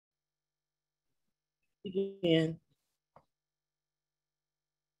Begin.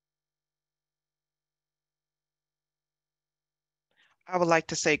 I would like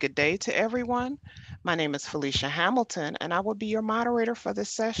to say good day to everyone. My name is Felicia Hamilton, and I will be your moderator for this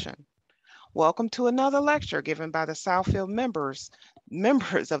session. Welcome to another lecture given by the Southfield members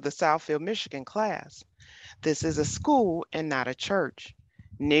of the Southfield, Michigan class. This is a school and not a church.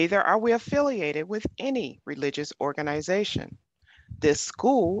 Neither are we affiliated with any religious organization. This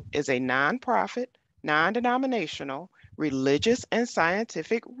school is a nonprofit, non-denominational, religious and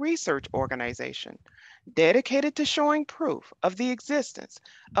scientific research organization dedicated to showing proof of the existence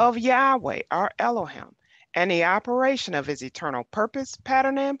of Yahweh, our Elohim, and the operation of his eternal purpose,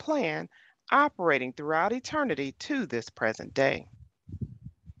 pattern, and plan operating throughout eternity to this present day.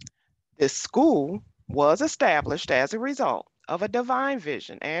 This school was established as a result of a divine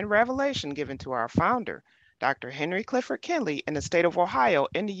vision and revelation given to our founder, Dr. Henry Clifford Kinley, in the state of Ohio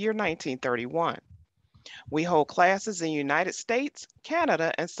in the year 1931. We hold classes in the United States,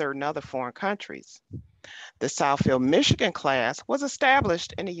 Canada, and certain other foreign countries. The Southfield, Michigan class was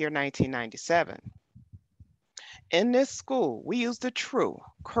established in the year 1997. In this school, we use the true,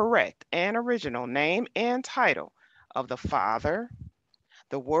 correct, and original name and title of the Father,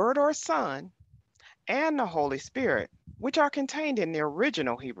 the Word or Son, and the Holy Spirit, which are contained in the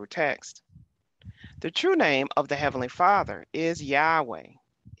original Hebrew text. The true name of the Heavenly Father is Yahweh.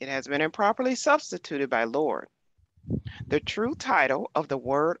 It has been improperly substituted by Lord. The true title of the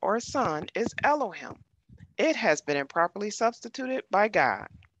Word or Son is Elohim. It has been improperly substituted by God.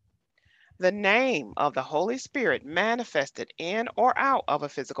 The name of the Holy Spirit manifested in or out of a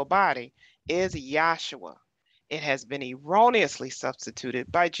physical body is Yahshua. It has been erroneously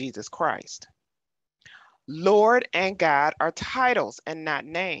substituted by Jesus Christ. Lord and God are titles and not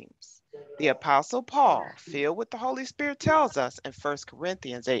names. The Apostle Paul, filled with the Holy Spirit, tells us in 1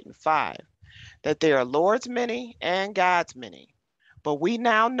 Corinthians 8 and 5 that there are Lord's many and God's many. But we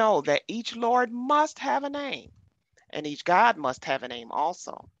now know that each Lord must have a name, and each God must have a name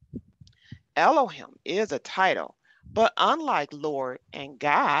also. Elohim is a title, but unlike Lord and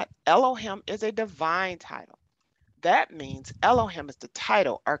God, Elohim is a divine title. That means Elohim is the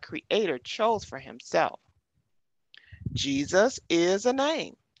title our Creator chose for himself. Jesus is a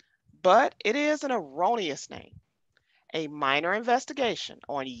name, but it is an erroneous name. A minor investigation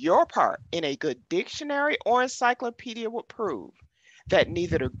on your part in a good dictionary or encyclopedia would prove that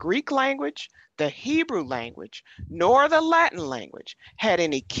neither the Greek language, the Hebrew language, nor the Latin language had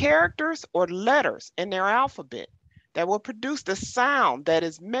any characters or letters in their alphabet that will produce the sound that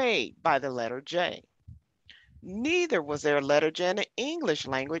is made by the letter J. Neither was there a letter J in the English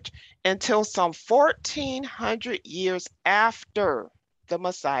language until some 1400 years after the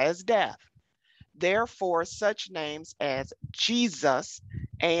Messiah's death. Therefore, such names as Jesus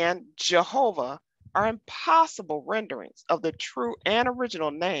and Jehovah are impossible renderings of the true and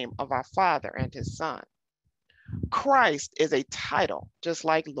original name of our Father and his Son. Christ is a title, just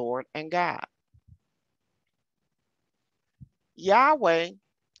like Lord and God. Yahweh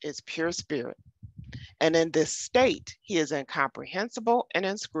is pure spirit, and in this state, he is incomprehensible and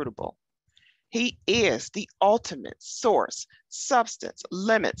inscrutable. He is the ultimate source, substance,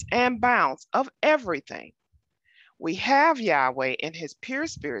 limits, and bounds of everything. We have Yahweh in his pure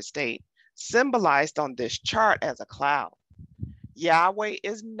spirit state, symbolized on this chart as a cloud. Yahweh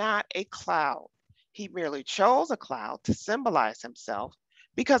is not a cloud. He merely chose a cloud to symbolize himself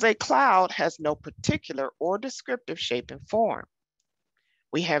because a cloud has no particular or descriptive shape and form.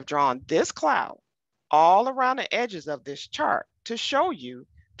 We have drawn this cloud all around the edges of this chart to show you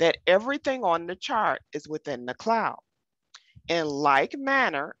that everything on the chart is within the cloud. In like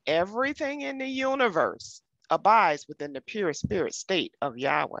manner, everything in the universe abides within the pure spirit state of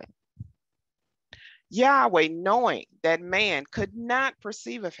Yahweh. Yahweh, knowing that man could not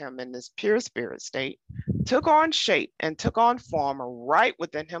perceive of him in this pure spirit state, took on shape and took on form right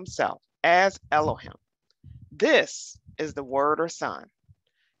within himself as Elohim. This is the Word or Son,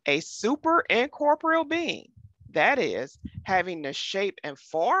 a super incorporeal being, that is, having the shape and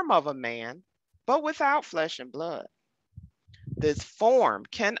form of a man, but without flesh and blood. This form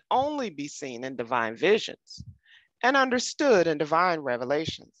can only be seen in divine visions and understood in divine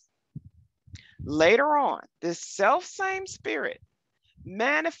revelations. Later on, this self-same spirit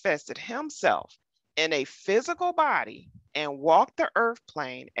manifested himself in a physical body and walked the earth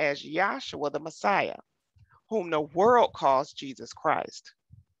plane as Yahshua the Messiah, whom the world calls Jesus Christ.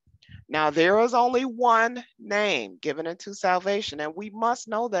 Now, there is only one name given into salvation, and we must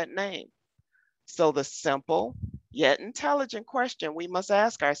know that name. So the simple yet intelligent question we must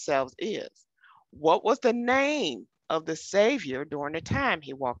ask ourselves is, what was the name of the Savior during the time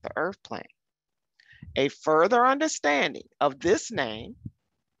he walked the earth plane? A further understanding of this name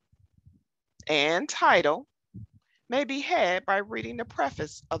and title may be had by reading the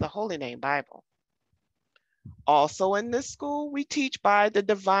preface of the Holy Name Bible. Also in this school, we teach by the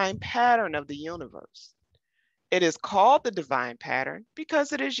divine pattern of the universe. It is called the divine pattern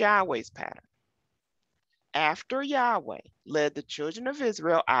because it is Yahweh's pattern. After Yahweh led the children of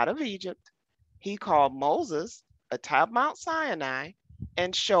Israel out of Egypt, he called Moses atop Mount Sinai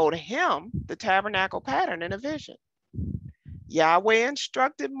and showed him the tabernacle pattern in a vision. Yahweh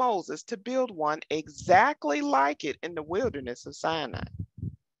instructed Moses to build one exactly like it in the wilderness of Sinai.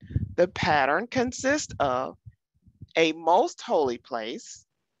 The pattern consists of a most holy place,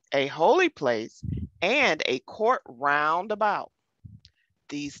 a holy place, and a court round about.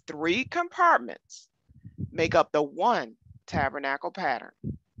 These three compartments make up the one tabernacle pattern.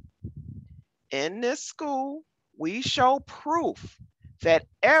 In this school, we show proof that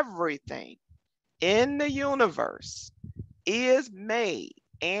everything in the universe is made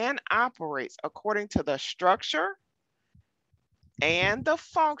and operates according to the structure and the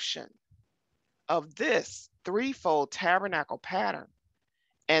function of this threefold tabernacle pattern,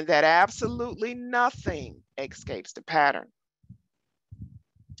 and that absolutely nothing escapes the pattern.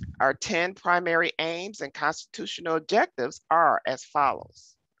 Our 10 primary aims and constitutional objectives are as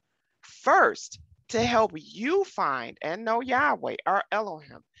follows. First, to help you find and know Yahweh, our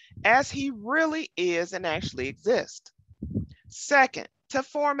Elohim, as he really is and actually exists. Second, to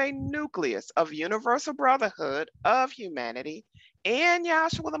form a nucleus of universal brotherhood of humanity in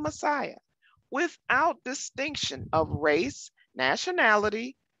Yahshua the Messiah, without distinction of race,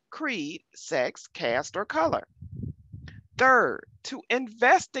 nationality, creed, sex, caste, or color. Third, to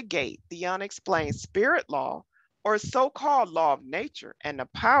investigate the unexplained spirit law or so-called law of nature and the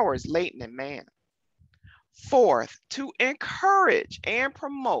powers latent in man. Fourth, to encourage and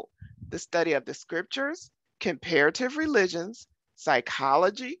promote the study of the scriptures, comparative religions,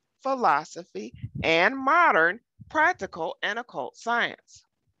 psychology, philosophy, and modern practical and occult science.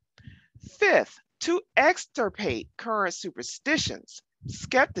 Fifth, to extirpate current superstitions,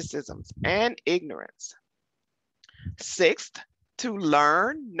 skepticisms, and ignorance. Sixth, to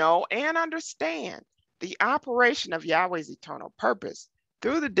learn, know, and understand the operation of Yahweh's eternal purpose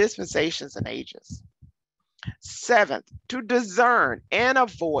through the dispensations and ages. Seventh, to discern and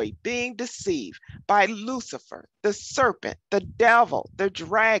avoid being deceived by Lucifer, the serpent, the devil, the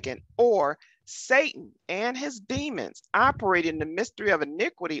dragon, or Satan and his demons operating the mystery of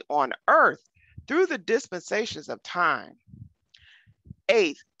iniquity on earth through the dispensations of time.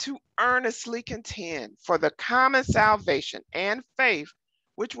 Eighth, to earnestly contend for the common salvation and faith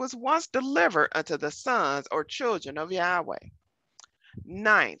which was once delivered unto the sons or children of Yahweh.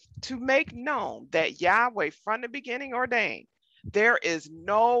 Ninth, to make known that Yahweh from the beginning ordained there is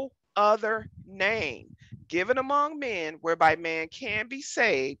no other name given among men whereby man can be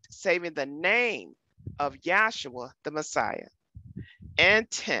saved, saving the name of Yahshua the Messiah. And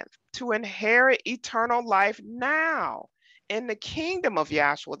 10th, to inherit eternal life now in the kingdom of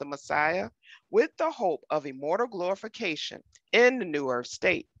Yahshua the Messiah with the hope of immortal glorification in the new earth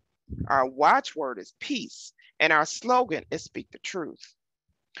state. Our watchword is peace, and our slogan is speak the truth.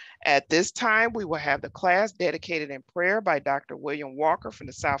 At this time, we will have the class dedicated in prayer by Dr. William Walker from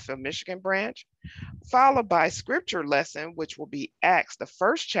the Southfield, Michigan branch, followed by scripture lesson, which will be Acts, the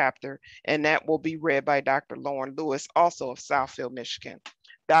first chapter, and that will be read by Dr. Lauren Lewis, also of Southfield, Michigan.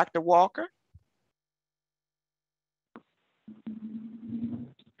 Dr. Walker?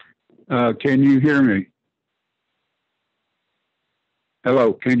 Can you hear me?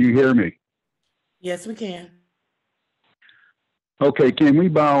 Hello, can you hear me? Yes, we can. Okay, can we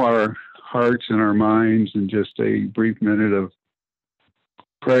bow our hearts and our minds in just a brief minute of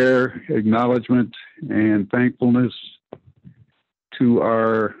prayer, acknowledgement, and thankfulness to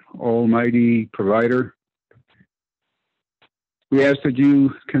our Almighty Provider? We ask that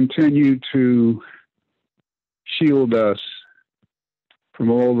you continue to shield us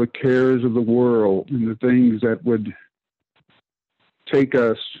from all the cares of the world and the things that would take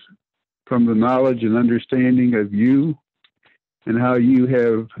us from the knowledge and understanding of you and how you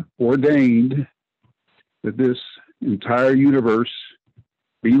have ordained that this entire universe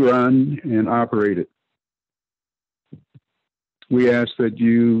be run and operated. We ask that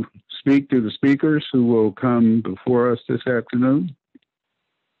you speak to the speakers who will come before us this afternoon,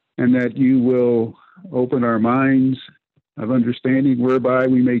 and that you will open our minds of understanding whereby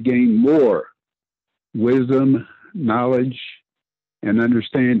we may gain more wisdom, knowledge, and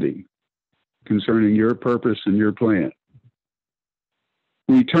understanding concerning your purpose and your plan.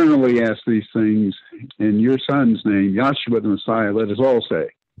 We eternally ask these things in your Son's name, Yahshua the Messiah. Let us all say,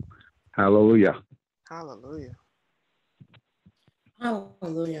 hallelujah. Hallelujah.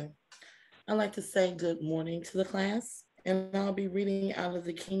 Hallelujah. I'd like to say good morning to the class, and I'll be reading out of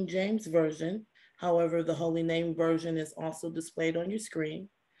the King James Version. However, the Holy Name Version is also displayed on your screen.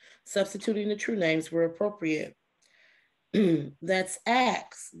 Substituting the true names where appropriate. That's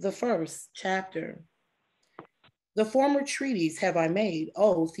Acts, the first chapter. The former treaties have I made,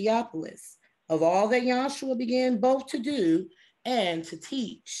 O Theophilus, of all that Yahshua began both to do and to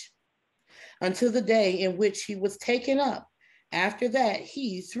teach, until the day in which he was taken up. After that,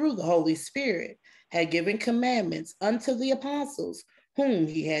 he, through the Holy Spirit, had given commandments unto the apostles whom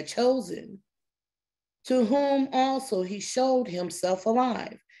he had chosen, to whom also he showed himself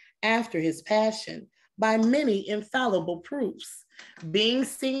alive after his passion by many infallible proofs, being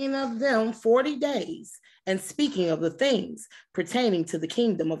seen of them 40 days, and speaking of the things pertaining to the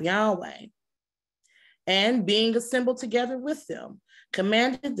kingdom of Yahweh. And being assembled together with them,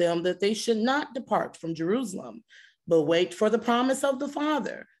 commanded them that they should not depart from Jerusalem, but wait for the promise of the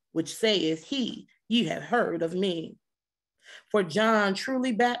Father, which saith he, ye have heard of me. For John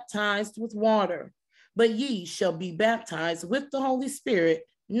truly baptized with water, but ye shall be baptized with the Holy Spirit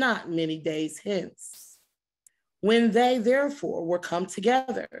not many days hence. When they therefore were come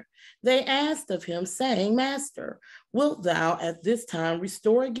together, they asked of him, saying, Master, wilt thou at this time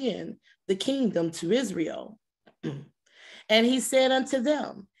restore again the kingdom to Israel? And he said unto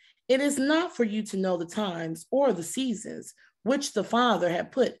them, it is not for you to know the times or the seasons which the Father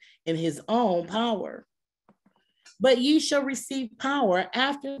had put in his own power, but ye shall receive power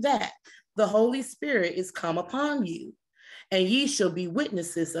after that the Holy Spirit is come upon you. And ye shall be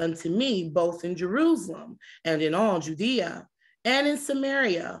witnesses unto me both in Jerusalem and in all Judea and in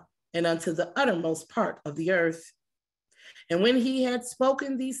Samaria and unto the uttermost part of the earth. And when he had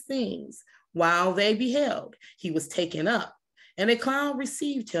spoken these things, while they beheld, he was taken up, and a cloud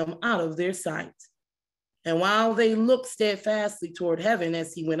received him out of their sight. And while they looked steadfastly toward heaven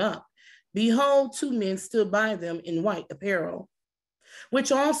as he went up, behold, two men stood by them in white apparel,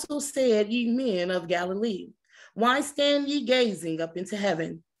 which also said, Ye men of Galilee, why stand ye gazing up into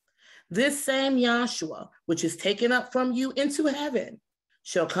heaven? This same Yahshua, which is taken up from you into heaven,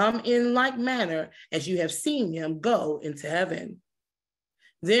 shall come in like manner as you have seen him go into heaven.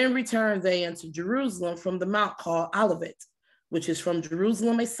 Then returned they unto Jerusalem from the mount called Olivet, which is from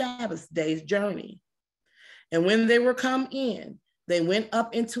Jerusalem a Sabbath day's journey. And when they were come in, they went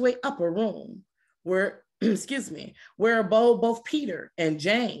up into an upper room where where abode both Peter and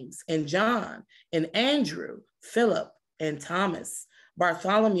James and John and Andrew, Philip and Thomas,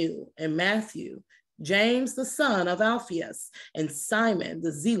 Bartholomew and Matthew, James the son of Alphaeus, and Simon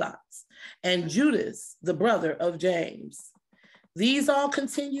the Zealot, and Judas the brother of James. These all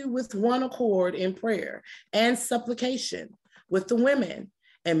continued with one accord in prayer and supplication with the women,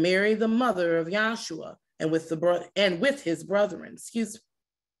 and Mary the mother of Yahshua, and with his brethren.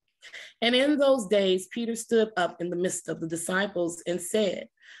 And in those days, Peter stood up in the midst of the disciples and said,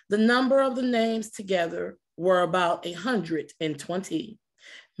 the number of the names together were about 120.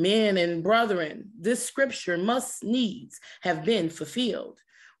 Men and brethren, this scripture must needs have been fulfilled,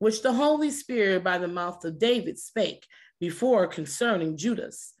 which the Holy Spirit by the mouth of David spake before concerning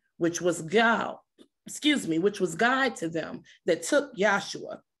Judas, which was guide to them that took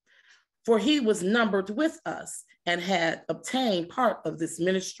Yahshua. For he was numbered with us and had obtained part of this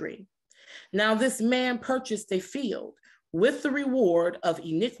ministry. Now this man purchased a field with the reward of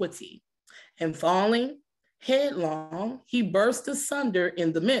iniquity, and falling headlong, he burst asunder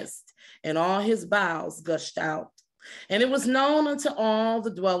in the midst, and all his bowels gushed out. And it was known unto all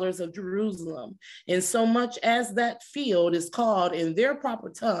the dwellers of Jerusalem, insomuch as that field is called in their proper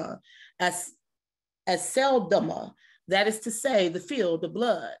tongue as Seldama, that is to say, the field of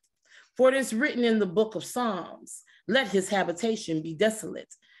blood. For it is written in the book of Psalms, let his habitation be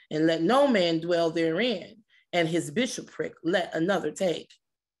desolate, and let no man dwell therein, and his bishopric let another take.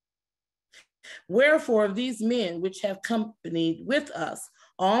 Wherefore these men which have companied with us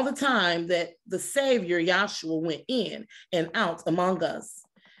all the time that the Savior Yahshua went in and out among us,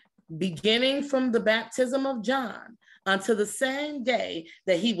 beginning from the baptism of John until the same day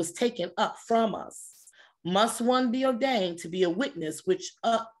that he was taken up from us, must one be ordained to be a witness with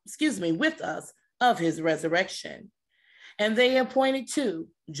us of his resurrection. And they appointed two,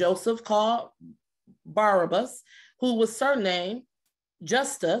 Joseph called Barabbas, who was surnamed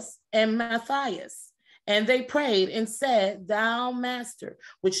Justus, and Matthias. And they prayed and said, Thou, Master,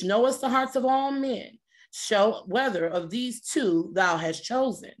 which knowest the hearts of all men, show whether of these two thou hast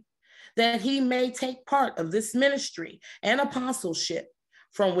chosen, that he may take part of this ministry and apostleship,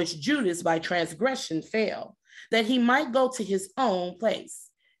 from which Judas by transgression fell, that he might go to his own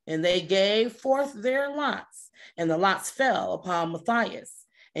place. And they gave forth their lots, and the lots fell upon Matthias,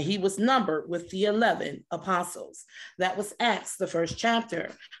 and he was numbered with the 11 apostles. That was Acts, the first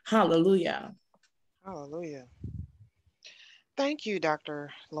chapter. Hallelujah. Hallelujah. Thank you, Dr.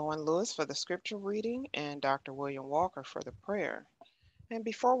 Lowen Lewis, for the scripture reading and Dr. William Walker for the prayer. And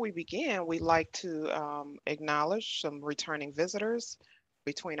before we begin, we'd like to acknowledge some returning visitors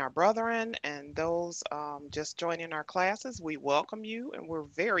between our brethren and those just joining our classes. We welcome you, and we're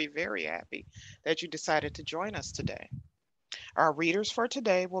very, very happy that you decided to join us today. Our readers for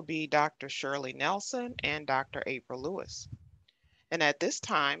today will be Dr. Shirley Nelson and Dr. April Lewis. And at this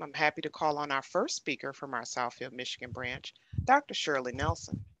time, I'm happy to call on our first speaker from our Southfield, Michigan branch, Dr. Shirley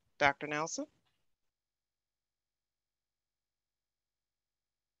Nelson. Dr. Nelson?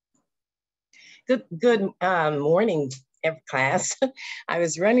 Good morning, class. I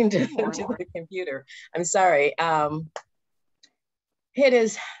was running to the computer. I'm sorry. It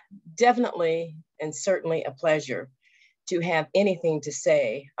is definitely and certainly a pleasure to have anything to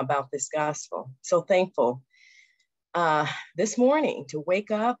say about this gospel. So thankful this morning to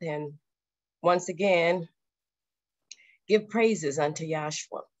wake up and once again give praises unto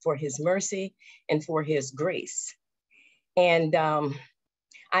Yahshua for his mercy and for his grace. And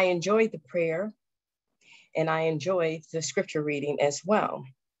I enjoyed the prayer and I enjoyed the scripture reading as well.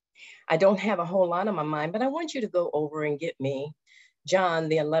 I don't have a whole lot on my mind, but I want you to go over and get me John,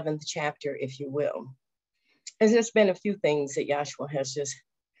 the 11th chapter, if you will. There's just been a few things that Yahshua has just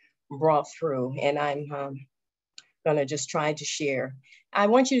brought through, and I'm going to just try to share. I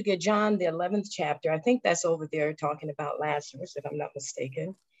want you to get John, the 11th chapter. I think that's over there talking about Lazarus, if I'm not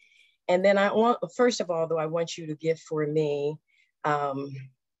mistaken. And then I want, first of all, though, I want you to get for me,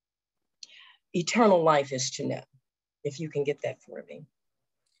 eternal life is to know, if you can get that for me.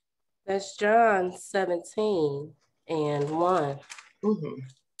 That's John 17 and 1.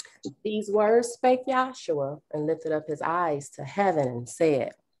 Mm-hmm. These words spake Yahshua and lifted up his eyes to heaven and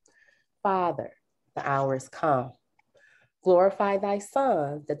said, Father, the hour is come. Glorify thy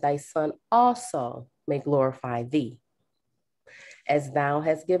Son, that thy Son also may glorify thee, as thou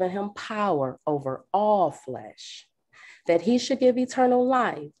hast given him power over all flesh, that he should give eternal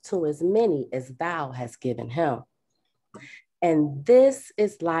life to as many as thou hast given him. And this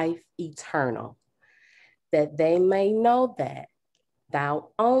is life eternal, that they may know that thou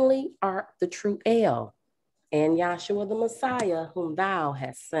only art the true El, and Yahshua the Messiah, whom thou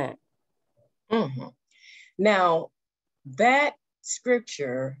hast sent. Mm-hmm. Now, that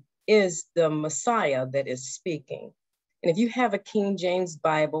scripture is the Messiah that is speaking. And if you have a King James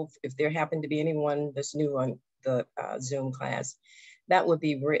Bible, if there happened to be anyone that's new on the Zoom class, that would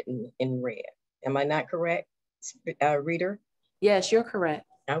be written in red. Am I not correct, reader? Yes, you're correct.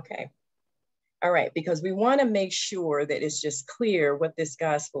 Okay. All right, because we want to make sure that it's just clear what this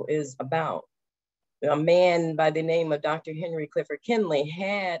gospel is about. A man by the name of Dr. Henry Clifford Kinley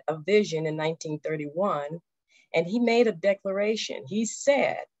had a vision in 1931, and he made a declaration. He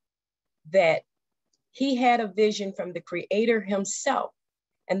said that he had a vision from the Creator himself.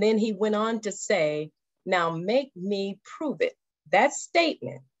 And then he went on to say, now make me prove it. That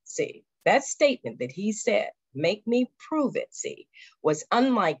statement, see, that statement that he said, make me prove it, see, was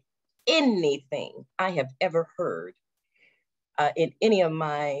unlike anything I have ever heard in any of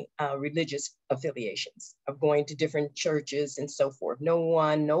my religious affiliations of going to different churches and so forth. No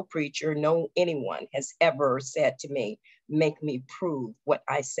one, no preacher, no anyone has ever said to me, make me prove what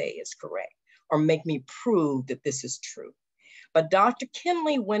I say is correct, or make me prove that this is true. But Dr.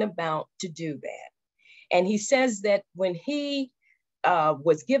 Kinley went about to do that. And he says that when he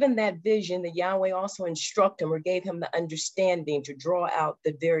was given that vision, the Yahweh also instructed him or gave him the understanding to draw out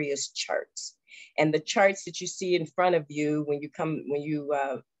the various charts. And the charts that you see in front of you when you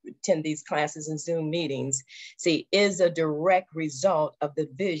attend these classes and Zoom meetings, see, is a direct result of the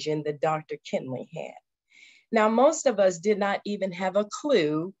vision that Dr. Kinley had. Now, most of us did not even have a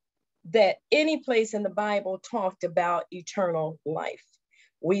clue that any place in the Bible talked about eternal life.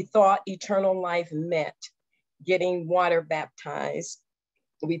 We thought eternal life meant getting water baptized.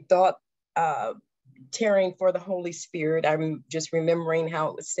 We thought tearing for the Holy Spirit. I'm just remembering how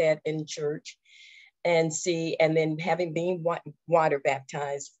it was said in church, and then having been water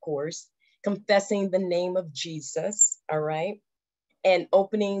baptized, of course, confessing the name of Jesus, all right? And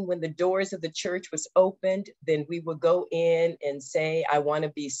opening, when the doors of the church was opened, then we would go in and say, I want to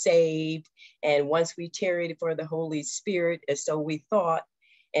be saved. And once we tarried for the Holy Spirit, and so we thought,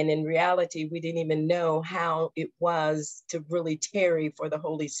 and in reality, we didn't even know how it was to really tarry for the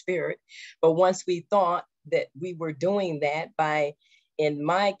Holy Spirit. But once we thought that we were doing that by, in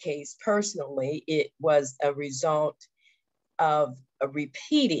my case, personally, it was a result of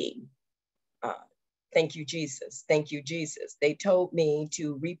repeating, thank you, Jesus, thank you, Jesus. They told me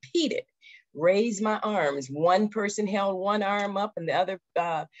to repeat it, raise my arms. One person held one arm up and the other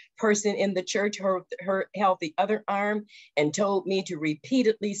person in the church held the other arm and told me to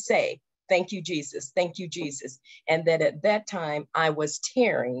repeatedly say, thank you, Jesus, thank you, Jesus. And that at that time I was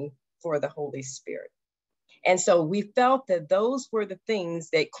tearing for the Holy Spirit. And so we felt that those were the things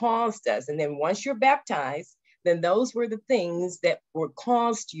that caused us. And then once you're baptized, then those were the things that were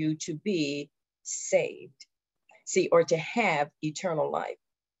caused you to be saved, see, or to have eternal life.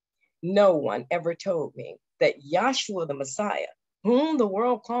 No one ever told me that Yahshua the Messiah, whom the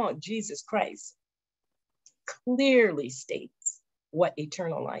world called Jesus Christ, clearly states what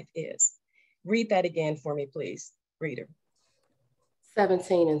eternal life is. Read that again for me, please, reader.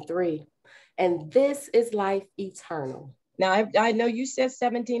 17:3. And this is life eternal. Now, I know you said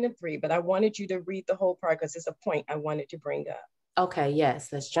 17:3, but I wanted you to read the whole part because it's a point I wanted to bring up. Okay, yes,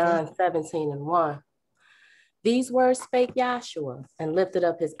 that's John 17:1. These words spake Yahshua and lifted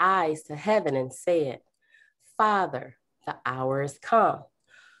up his eyes to heaven and said, Father, the hour is come.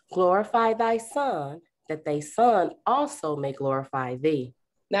 Glorify thy Son, that thy Son also may glorify thee.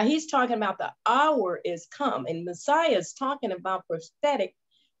 Now he's talking about the hour is come, and Messiah is talking about prophetic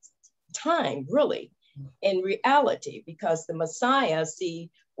time, really, in reality, because the Messiah, see,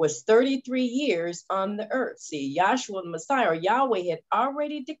 was 33 years on the earth. See, Yahshua the Messiah, or Yahweh, had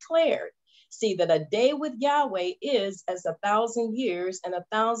already declared, see, that a day with Yahweh is as 1,000 years, and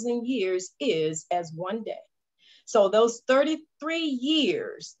 1,000 years is as one day. So those 33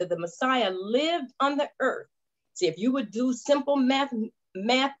 years that the Messiah lived on the earth, see, if you would do simple math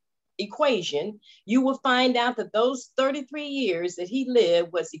equation, you will find out that those 33 years that he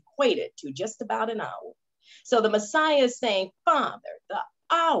lived was equated to just about an hour. So the Messiah is saying, Father, the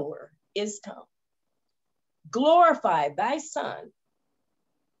hour is come. Glorify thy Son.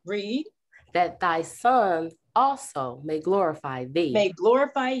 Read. That thy Son also may glorify thee. May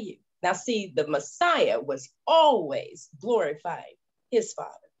glorify you. Now see, the Messiah was always glorifying his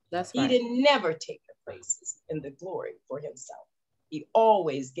Father. That's right. He did never take the places in the glory for himself. He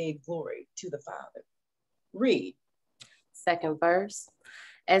always gave glory to the Father. Read. 2nd verse.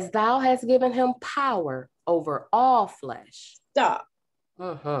 As thou hast given him power over all flesh. Stop.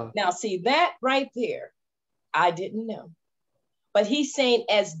 Now see, that right there, I didn't know. But he's saying,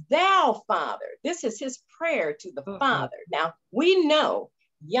 as thou, Father, this is his prayer to the Father. Now, we know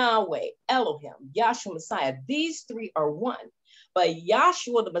Yahweh, Elohim, Yahshua Messiah, these three are one. But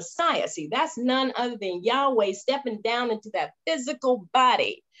Yahshua the Messiah, see, that's none other than Yahweh stepping down into that physical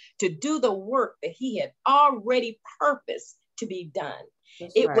body to do the work that he had already purposed to be done.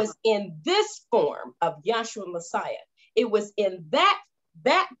 It was in this form of Yahshua Messiah. It was in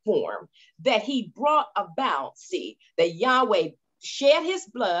that form that he brought about, see, that Yahweh shed his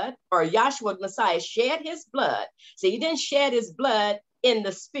blood, or Yahshua Messiah shed his blood. See, he didn't shed his blood in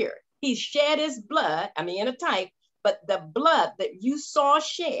the spirit. He shed his blood, I mean, in a type, but the blood that you saw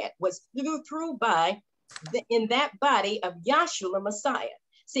shed was through by in that body of Yahshua Messiah.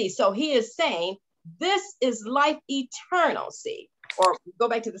 See, so he is saying, this is life eternal, see, or go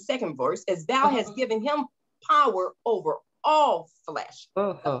back to the 2nd verse, as thou hast given him power over all flesh.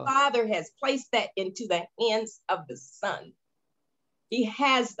 The Father has placed that into the hands of the Son. He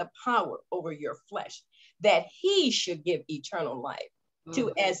has the power over your flesh, that he should give eternal life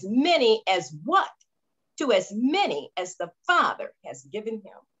to as many as what? To as many as the Father has given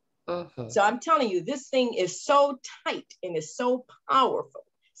him. So I'm telling you, this thing is so tight and is so powerful.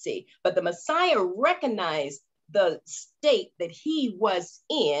 See, but the Messiah recognized the state that he was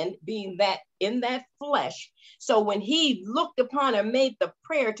in, being that in that flesh. So when he looked upon and made the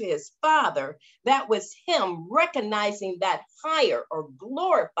prayer to his Father, that was him recognizing that higher or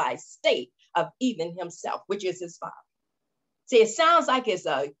glorified state of even himself, which is his Father. See, it sounds like it's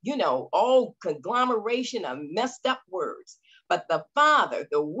a, all conglomeration of messed up words, but the Father,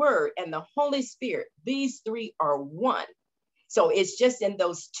 the Word, and the Holy Spirit, these three are one. So it's just in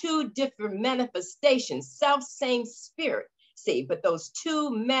those two different manifestations, self-same spirit, see, but those two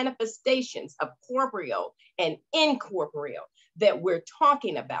manifestations of corporeal and incorporeal that we're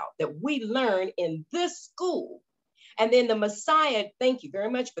talking about, that we learn in this school. And then the Messiah, thank you very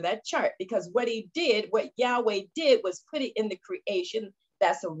much for that chart, because what Yahweh did was put it in the creation.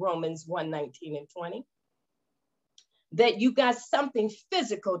 That's a Romans 1:19 and 20. That you got something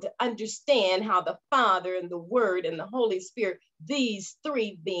physical to understand how the Father and the Word and the Holy Spirit, these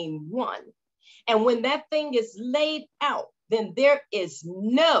three being one. And when that thing is laid out, then there is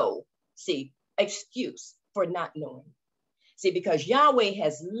no, see, excuse for not knowing. See, because Yahweh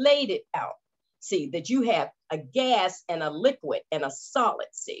has laid it out. See, that you have a gas and a liquid and a solid,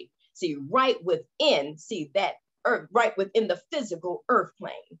 see right within, that earth, right within the physical earth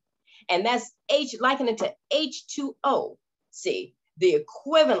plane. And that's likened it to H2O, see, the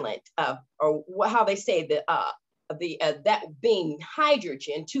equivalent of, or how they say that being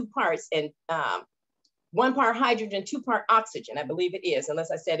hydrogen, 2 parts, and 1 part hydrogen, 2 part oxygen, I believe it is,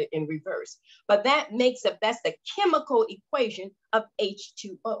 unless I said it in reverse. But that makes up, that's the chemical equation of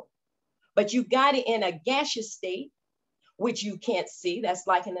H2O. But you got it in a gaseous state, which you can't see, that's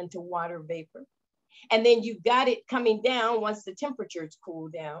likened into water vapor. And then you got it coming down once the temperatures cool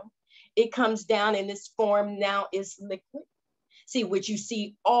down. It comes down in this form now is liquid. See, what you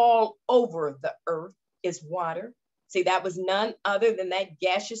see all over the earth is water. See, that was none other than that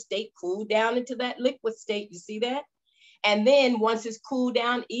gaseous state cooled down into that liquid state. You see that? And then once it's cooled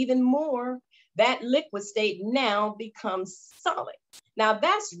down even more, that liquid state now becomes solid. Now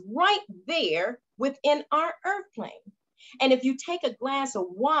that's right there within our earth plane. And if you take a glass of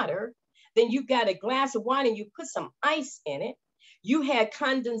water, then you've got a glass of water and you put some ice in it. You had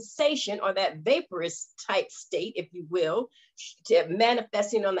condensation, or that vaporous type state, if you will,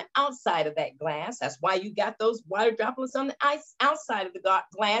 manifesting on the outside of that glass. That's why you got those water droplets on the ice outside of the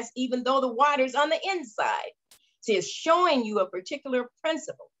glass, even though the water's on the inside. See, it's showing you a particular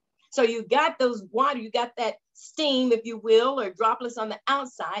principle. So you got those water, you got that steam, if you will, or droplets on the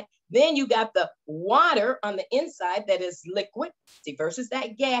outside. Then you got the water on the inside that is liquid, see, versus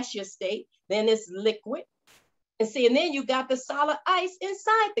that gaseous state. Then it's liquid. And see, and then you got the solid ice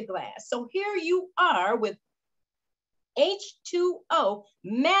inside the glass. So here you are with H2O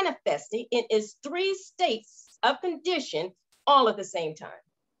manifesting in its 3 states of condition all at the same time.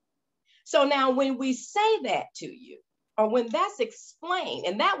 So now when we say that to you, or when that's explained,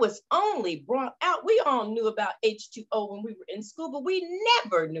 and that was only brought out, we all knew about H2O when we were in school, but we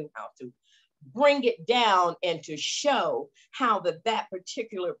never knew how to bring it down and to show how that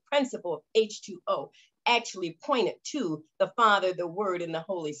particular principle of H2O actually pointed to the Father, the Word, and the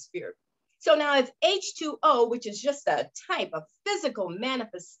Holy Spirit. So now if H2O, which is just a type of physical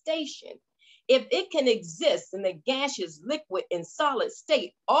manifestation, if it can exist in the gaseous, liquid, and solid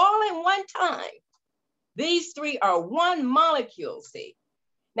state all in one time, these 3 are one molecule, see?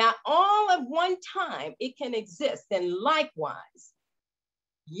 Now, all of one time, it can exist. And likewise,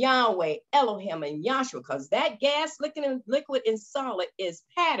 Yahweh, Elohim, and Yahshua, because that gas, liquid, and solid is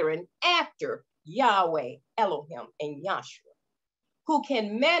patterned after Yahweh, Elohim, and Yahshua, who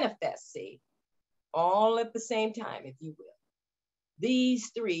can manifest, see, all at the same time, if you will.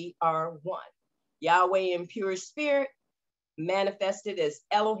 These 3 are one. Yahweh in pure spirit, manifested as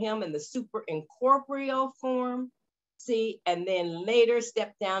Elohim in the super incorporeal form, see, and then later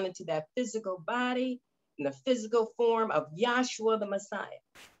stepped down into that physical body in the physical form of Yahshua the Messiah.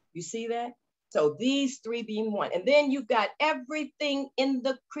 You see that? So these 3 being one. And then you've got everything in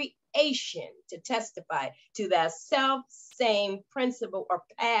the creation to testify to that self-same principle or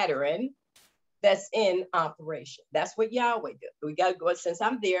pattern that's in operation. That's what Yahweh did. We got to go, since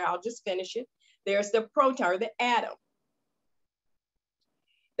I'm there, I'll just finish it. There's the proton, or the atom.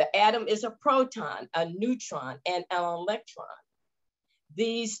 The atom is a proton, a neutron, and an electron.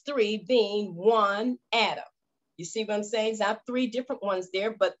 These 3 being one atom. You see what I'm saying? It's not 3 different ones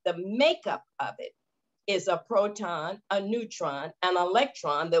there, but the makeup of it is a proton, a neutron, an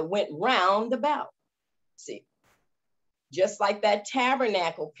electron that went round about. See, just like that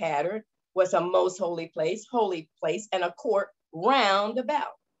tabernacle pattern was a most holy place, and a court round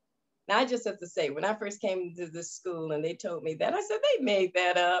about. Now, I just have to say, when I first came to this school and they told me that, I said, they made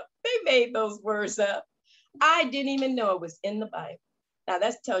that up. They made those words up. I didn't even know it was in the Bible. Now,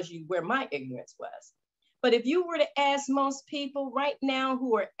 that tells you where my ignorance was. But if you were to ask most people right now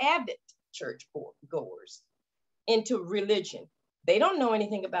who are avid church goers into religion, they don't know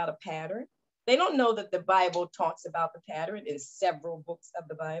anything about a pattern. They don't know that the Bible talks about the pattern in several books of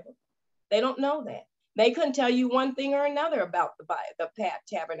the Bible. They don't know that. They couldn't tell you one thing or another about the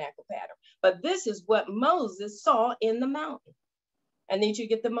tabernacle pattern. But this is what Moses saw in the mountain. I need you to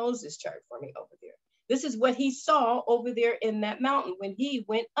get the Moses chart for me over there. This is what he saw over there in that mountain. When he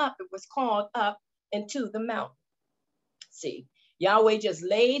went up, it was called up into the mountain. See, Yahweh just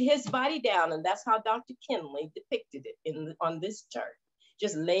laid his body down, and that's how Dr. Kinley depicted it on this chart.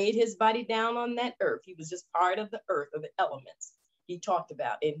 Just laid his body down on that earth. He was just part of the earth, of the elements he talked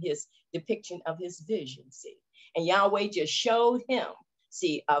about in his depiction of his vision, see. And Yahweh just showed him,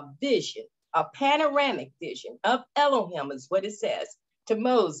 see, a vision, a panoramic vision of Elohim is what it says to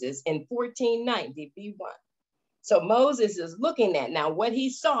Moses in 1490 B1. So Moses is looking at, now what he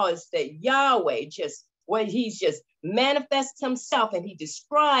saw is that Yahweh just manifested himself, and he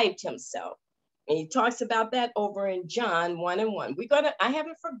described himself And he talks about that over in John 1:1. I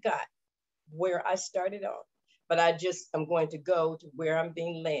haven't forgot where I started off, but I'm going to go to where I'm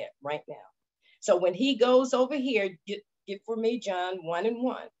being led right now. So when he goes over here, get for me John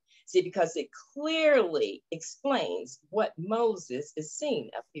 1:1. See, because it clearly explains what Moses is seeing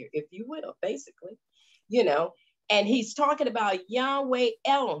up here, if you will, basically, and he's talking about Yahweh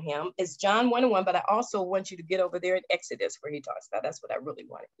Elohim. It's John 1:1, but I also want you to get over there in Exodus where he talks about. That's what I really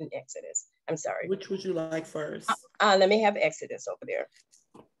wanted in Exodus. I'm sorry. Which would you like first? Let me have Exodus over there.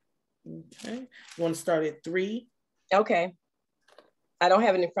 Okay. You want to start at 3? Okay. I don't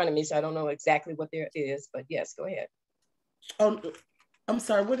have it in front of me, so I don't know exactly what there is, but yes, go ahead. Oh, I'm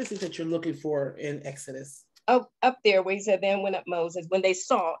sorry. What is it that you're looking for in Exodus? Oh, up there where he said, then went up Moses when they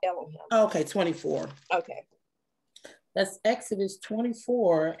saw Elohim. Okay, 24. Okay. That's Exodus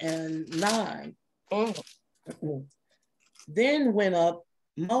 24:9. Then went up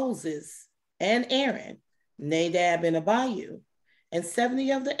Moses and Aaron, Nadab and Abihu, and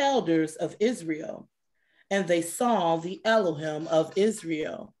 70 of the elders of Israel. And they saw the Elohim of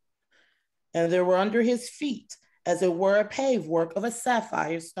Israel. And there were under his feet, as it were a paved work of a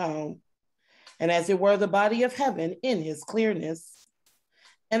sapphire stone, and as it were the body of heaven in his clearness.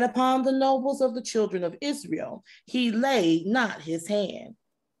 And upon the nobles of the children of Israel, he laid not his hand.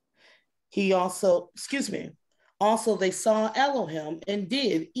 Also they saw Elohim and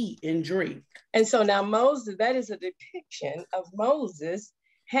did eat and drink. And so now Moses, that is a depiction of Moses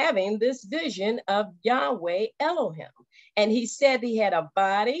having this vision of Yahweh Elohim. And he said he had a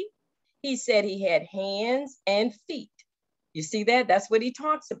body. He said he had hands and feet. You see that? That's what he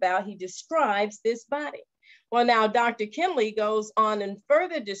talks about. He describes this body. Well, now Dr. Kinley goes on and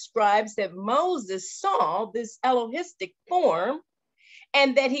further describes that Moses saw this Elohistic form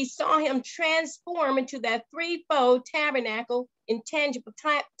and that he saw him transform into that threefold tabernacle, intangible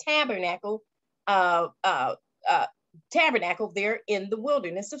tabernacle, tabernacle there in the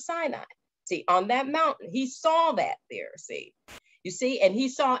wilderness of Sinai. See, on that mountain, he saw that there, see. You see, and he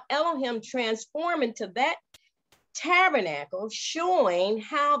saw Elohim transform into that tabernacle, showing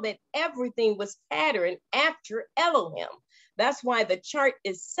how that everything was patterned after Elohim. That's why the chart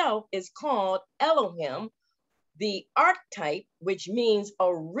itself is called Elohim, the archetype, which means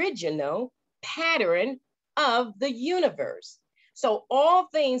original pattern of the universe. So all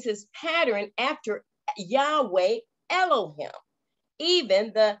things is patterned after Yahweh Elohim,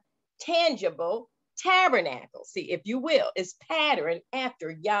 even the tangible tabernacle, see, if you will, is patterned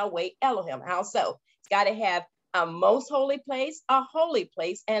after Yahweh Elohim. How so? It's got to have a most holy place, a holy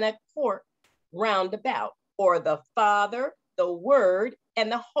place, and a court roundabout, or the Father, the Word,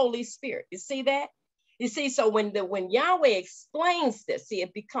 and the Holy Spirit. You see that? You see, so when Yahweh explains this, see,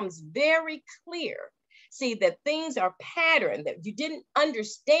 it becomes very clear. See, that things are patterned, that you didn't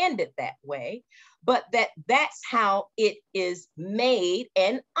understand it that way, but that's how it is made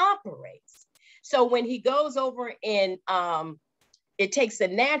and operates. So when he goes over in, it takes the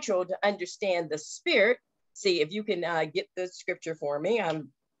natural to understand the spirit. See, if you can get the scripture for me,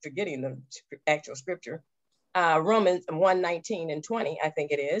 I'm forgetting the actual scripture. Romans 1:19-20, I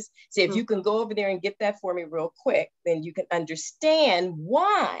think it is. See, if you can go over there and get that for me real quick, then you can understand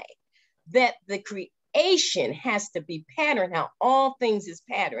why that the creation has to be patterned, how all things is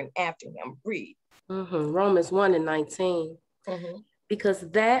patterned after him. Read. Romans 1:19. Because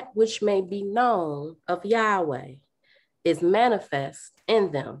that which may be known of Yahweh is manifest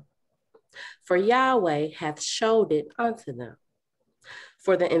in them. For Yahweh hath showed it unto them.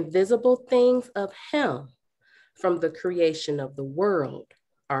 For the invisible things of him from the creation of the world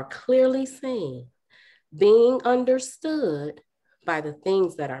are clearly seen, being understood by the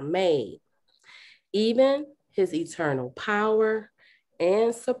things that are made, even his eternal power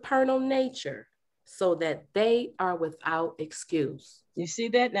and supernal nature, so that they are without excuse. You see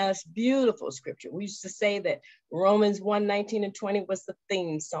that? Now it's beautiful scripture. We used to say that Romans 1:19-20 was the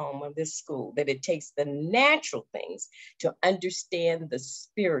theme song of this school, that it takes the natural things to understand the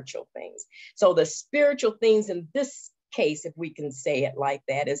spiritual things. So the spiritual things in this case, if we can say it like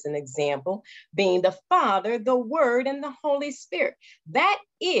that as an example, being the Father, the Word, and the Holy Spirit. That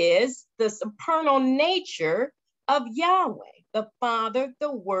is the supernal nature of Yahweh, the Father,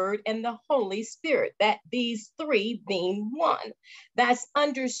 the Word, and the Holy Spirit, that these three being one. That's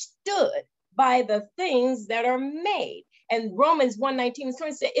understood by the things that are made. And Romans 1:19-20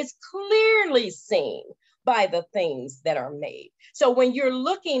 says it's clearly seen by the things that are made. So when you're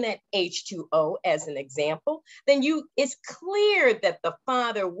looking at H2O as an example, then it's clear that the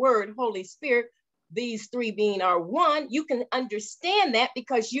Father, Word, Holy Spirit, these three being are one. You can understand that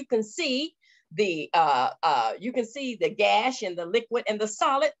because you can see the gas and the liquid and the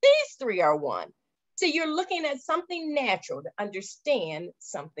solid. These three are one. See, you're looking at something natural to understand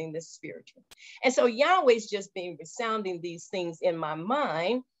something that's spiritual. And so Yahweh's just been resounding these things in my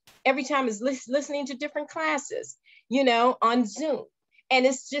mind every time is listening to different classes, you know, on Zoom. And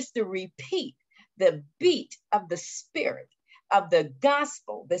it's just to repeat the beat of the spirit of the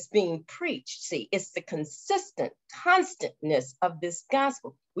gospel that's being preached. See, it's the constantness of this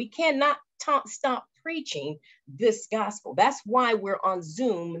gospel. We cannot stop preaching this gospel. That's why we're on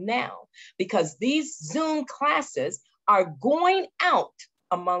Zoom now, because these Zoom classes are going out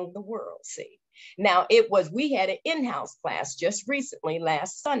among the world. See, now we had an in-house class just recently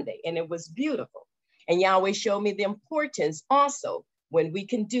last Sunday, and it was beautiful. And Yahweh showed me the importance also when we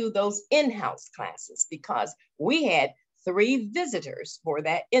can do those in-house classes, because we had 3 visitors for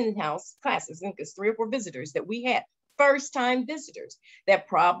that in-house classes, and because 3 or 4 visitors that we had, first-time visitors that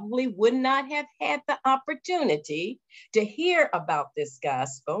probably would not have had the opportunity to hear about this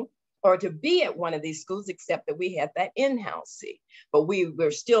gospel or to be at one of these schools, except that we had that in-house. See, but we were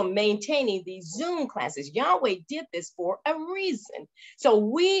still maintaining these Zoom classes. Yahweh did this for a reason. So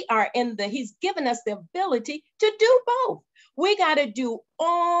we are he's given us the ability to do both. We got to do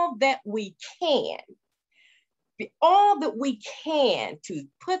all that we can to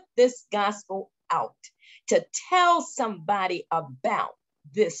put this gospel out, to tell somebody about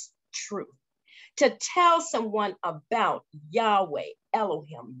this truth, to tell someone about Yahweh,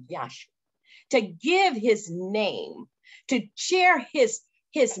 Elohim, Yahshua, to give his name, to share his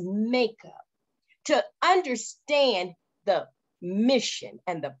makeup, to understand the mission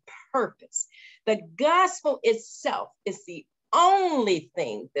and the purpose. The gospel itself is the only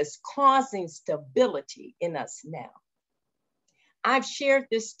thing that's causing stability in us now. I've shared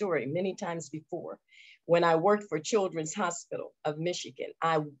this story many times before. When I worked for Children's Hospital of Michigan,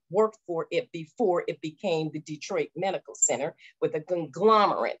 I worked for it before it became the Detroit Medical Center with a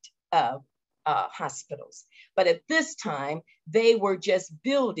conglomerate of hospitals. But at this time, they were just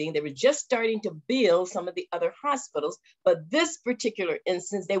starting to build some of the other hospitals. But this particular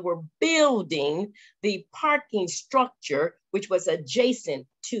instance, they were building the parking structure, which was adjacent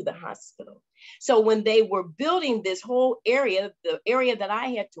to the hospital. So when they were building this whole area, the area that I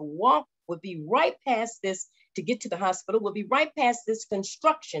had to walk would be right past this to get to the hospital, would be right past this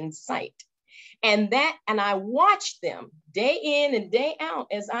construction site. And I watched them day in and day out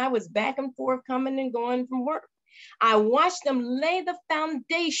as I was back and forth coming and going from work. I watched them lay the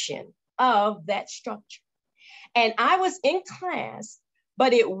foundation of that structure. And I was in class,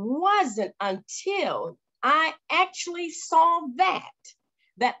 but it wasn't until I actually saw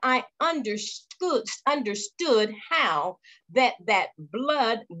that I understood how that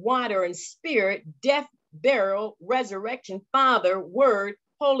blood, water, and spirit, death, burial, resurrection, Father, Word,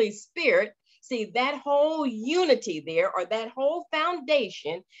 Holy Spirit, see that whole unity there, or that whole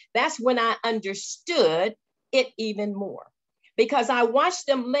foundation, that's when I understood it even more. Because I watched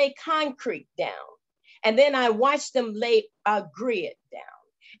them lay concrete down, and then I watched them lay a grid down.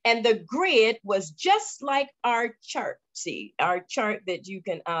 And the grid was just like our chart. See, our chart that you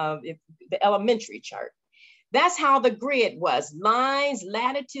can, the elementary chart. That's how the grid was. Lines,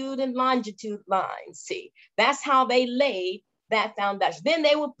 latitude and longitude lines. See, that's how they laid that foundation. Then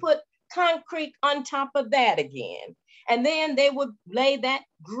they would put concrete on top of that again. And then they would lay that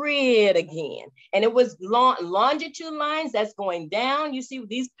grid again. And it was longitude lines that's going down. You see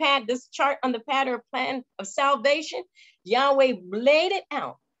this chart on the pattern plan of salvation, Yahweh laid it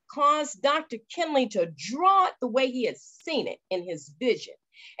out, caused Dr. Kinley to draw it the way he had seen it in his vision.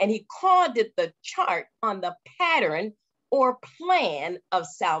 And he called it the chart on the pattern or plan of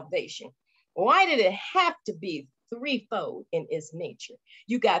salvation. Why did it have to be threefold in its nature?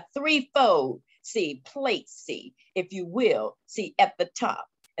 You got threefold, see, plates, see, if you will, see, at the top.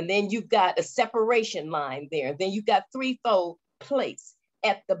 And then you've got a separation line there. Then you got threefold plates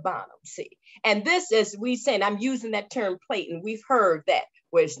at the bottom, see. And this is, we saying, I'm using that term plate, and we've heard that,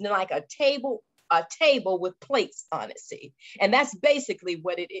 where it's like a table with plates on it, see. And that's basically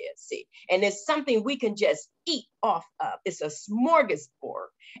what it is, see. And it's something we can just eat off of. It's a smorgasbord.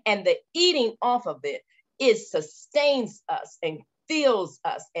 And the eating off of it sustains us and fills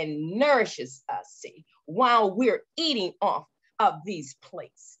us and nourishes us, see, while we're eating off of these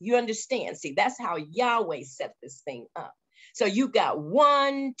plates. You understand? See, that's how Yahweh set this thing up. So you got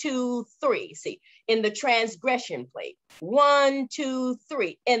 1, 2, 3, see, in the transgression plate, 1, 2,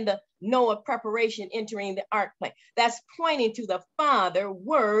 3, in the Noah preparation entering the ark plate. That's pointing to the Father,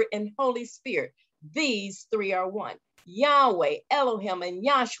 Word, and Holy Spirit. These three are one. Yahweh, Elohim, and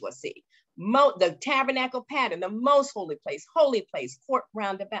Yahshua, see. the tabernacle pattern, the most holy place, court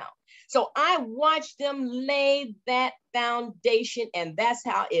roundabout. So I watched them lay that foundation, and that's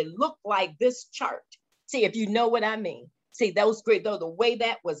how it looked like this chart. See, if you know what I mean. See, those great, though, the way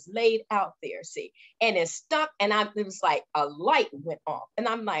that was laid out there, see, and it stuck, and it was like a light went off. And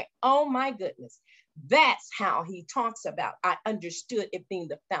I'm like, oh my goodness. That's how he talks about, I understood it being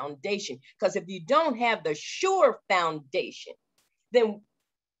the foundation. Because if you don't have the sure foundation, then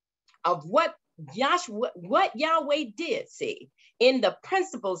of what Yahweh did, see, in the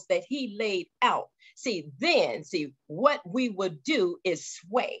principles that he laid out, then what we would do is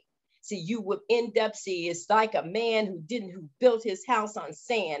sway. See, you would end up, it's like a man who built his house on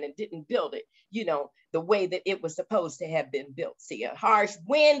sand and didn't build it, the way that it was supposed to have been built. See, a harsh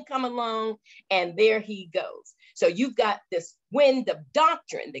wind come along and there he goes. So you've got this wind of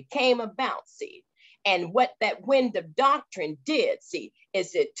doctrine that came about, see. And what that wind of doctrine did,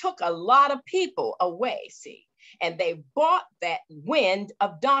 is it took a lot of people away, and they bought that wind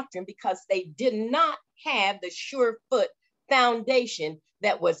of doctrine because they did not have the sure foot foundation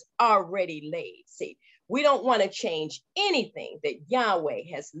that was already laid. We don't want to change anything that Yahweh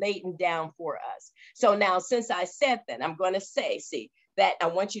has laid down for us. So now, since I said that, I'm going to say, that I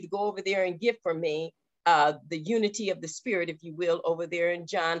want you to go over there and get for me the unity of the Spirit, if you will, over there in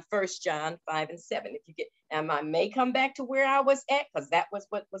 1 John 5 and 7. If you get, and I may come back to where I was at, because that was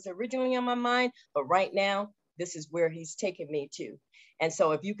what was originally on my mind. But right now, this is where he's taken me to. And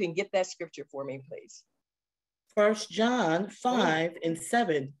so if you can get that scripture for me, please. 1 John 5 and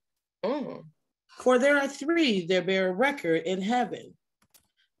 7. For there are three that bear record in heaven,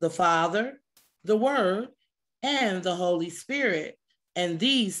 the Father, the Word, and the Holy Spirit. And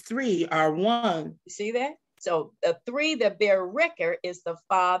these three are one. You see that? So the three that bear record is the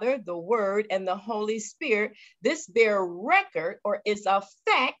Father, the Word, and the Holy Spirit. This bear record, or is a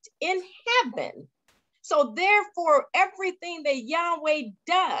fact in heaven. So therefore, everything that Yahweh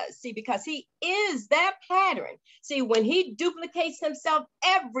does, because he is that pattern. When he duplicates himself,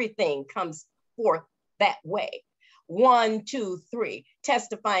 everything comes forth that way. 1, 2, 3,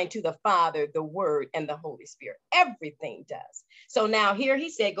 testifying to the Father, the Word, and the Holy Spirit. Everything does. So now here he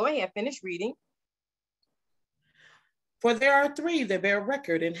said, go ahead, finish reading. For there are three that bear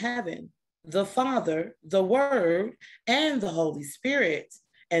record in heaven, the Father, the Word, and the Holy Spirit.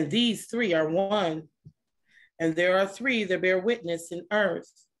 And these three are one. And there are three that bear witness in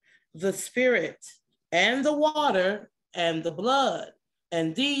earth, the Spirit, and the water, and the blood.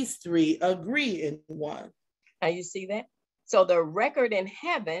 And these three agree in one. Now you see that? So the record in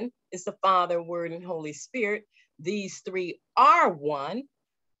heaven is the Father, Word, and Holy Spirit. These three are one.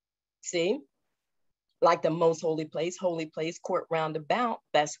 See? Like the most holy place, court roundabout.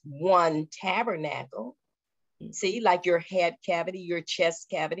 That's one tabernacle. See, like your head cavity, your chest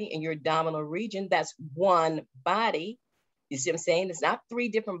cavity, and your abdominal region, that's one body. You see what I'm saying? It's not three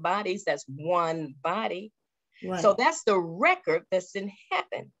different bodies, that's one body. Right. So that's the record that's in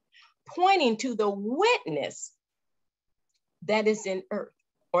heaven, pointing to the witness that is in earth,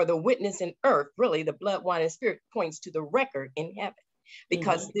 or the witness in earth, really, the blood, water, and spirit points to the record in heaven.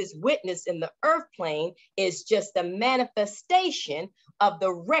 Because this witness in the earth plane is just a manifestation of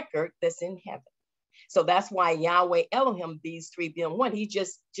the record that's in heaven. So that's why Yahweh Elohim, these three being one, he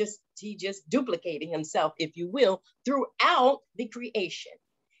just duplicated himself, if you will, throughout the creation.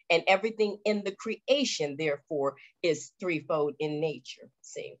 And everything in the creation, therefore, is threefold in nature,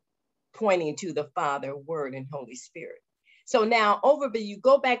 pointing to the Father, Word, and Holy Spirit. So now you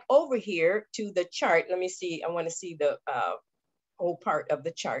go back over here to the chart. Let me see, I want to see the whole part of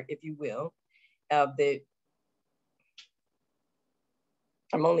the chart, if you will,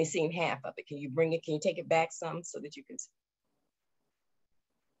 I'm only seeing half of it. Can you bring it? Can you take it back some so that you can see?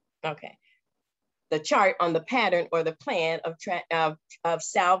 Okay. The chart on the pattern or the plan of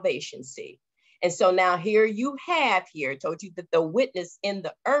salvation, And so now here you have here, told you that the witness in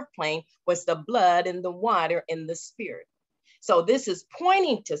the earth plane was the blood and the water and the spirit. So this is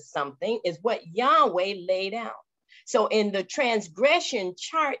pointing to something, is what Yahweh laid out. So in the transgression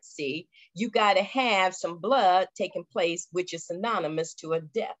chart, you got to have some blood taking place, which is synonymous to a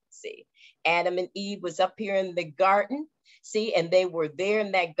death, Adam and Eve was up here in the garden, and they were there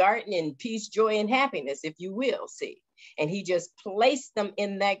in that garden in peace, joy, and happiness, if you will, And he just placed them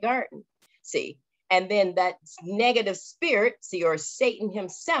in that garden, And then that negative spirit, or Satan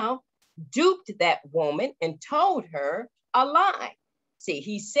himself, duped that woman and told her a lie.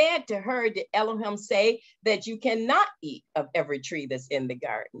 He said to her, did Elohim say that you cannot eat of every tree that's in the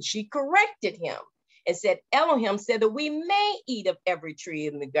garden? She corrected him and said, Elohim said that we may eat of every tree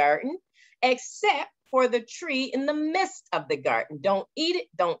in the garden, except for the tree in the midst of the garden. Don't eat it,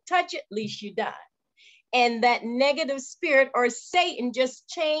 don't touch it, lest you die. And that negative spirit or Satan just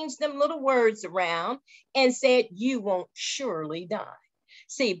changed them little words around and said, you won't surely die.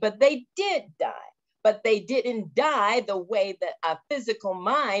 See, but they did die, but they didn't die the way that a physical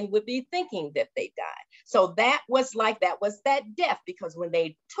mind would be thinking that they died. So that was that death, because when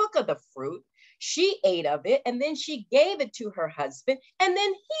they took of the fruit, she ate of it, and then she gave it to her husband, and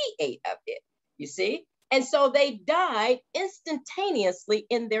then he ate of it, you see? And so they died instantaneously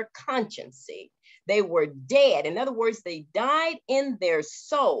in their conscience, see? They were dead. In other words, they died in their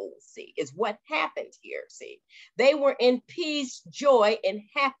soul, see, is what happened here, see. They were in peace, joy, and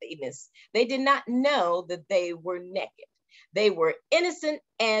happiness. They did not know that they were naked. They were innocent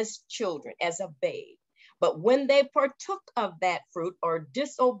as children, as a babe. But when they partook of that fruit or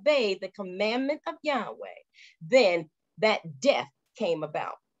disobeyed the commandment of Yahweh, then that death came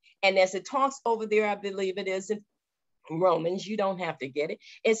about. And as it talks over there, I believe it is in Romans, you don't have to get it.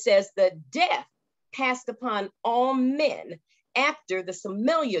 It says that death passed upon all men after the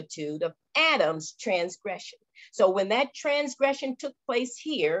similitude of Adam's transgression. So when that transgression took place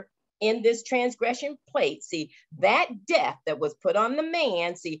here in this transgression plate, see, that death that was put on the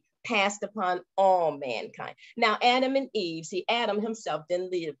man, see, passed upon all mankind. Now, Adam and Eve, see, Adam himself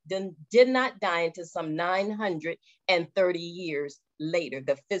did not die until some 930 years later.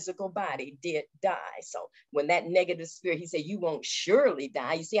 The physical body did die. So when that negative spirit, he said, you won't surely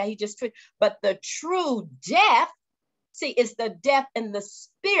die. You see how he just, but the true death, see, is the death in the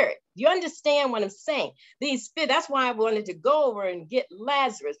spirit. You understand what I'm saying? These spirit, that's why I wanted to go over and get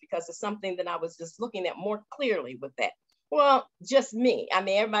Lazarus, because it's something that I was just looking at more clearly with that. Well, just me. I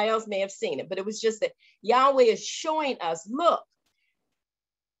mean, everybody else may have seen it, but it was just that Yahweh is showing us, look,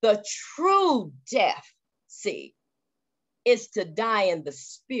 the true death, see, is to die in the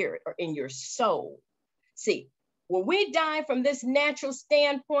spirit or in your soul. See, when we die from this natural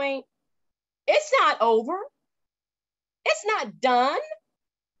standpoint, it's not over. It's not done.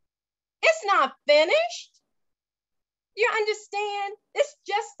 It's not finished. You understand? It's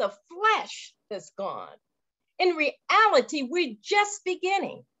just the flesh that's gone. In reality, we're just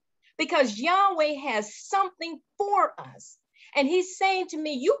beginning, because Yahweh has something for us. And he's saying to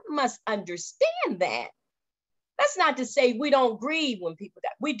me, you must understand that. That's not to say we don't grieve when people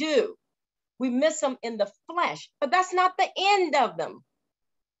die. We do. We miss them in the flesh, but that's not the end of them.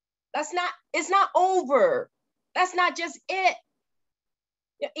 It's not over. That's not just it.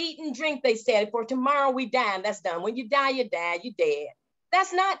 You eat and drink, they said, for tomorrow we die, and that's done. When you die, you die, you're dead.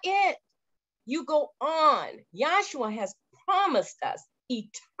 That's not it. You go on. Yahshua has promised us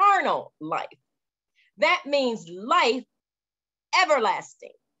eternal life. That means life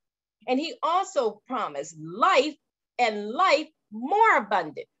everlasting. And he also promised life, and life more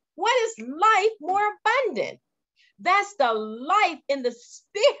abundant. What is life more abundant? That's the life in the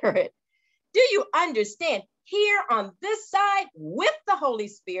spirit. Do you understand? Here on this side with the Holy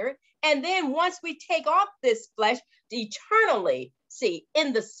Spirit, and then once we take off this flesh, eternally, see,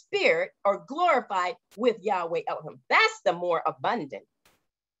 in the spirit or glorified with Yahweh Elohim. That's the more abundant.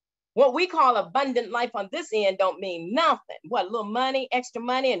 What we call abundant life on this end don't mean nothing. What, a little money, extra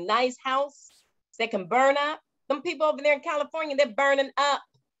money, a nice house that can burn up? Some people over there in California, they're burning up.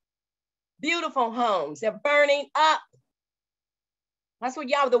 Beautiful homes, they're burning up. That's what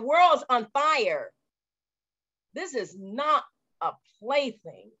y'all, the world's on fire. This is not a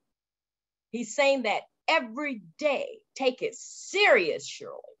plaything. He's saying that every day, take it serious,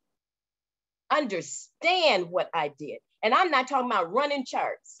 Shirley. Understand what I did. And I'm not talking about running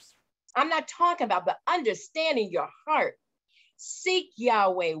charts. I'm not talking about, but understanding your heart. Seek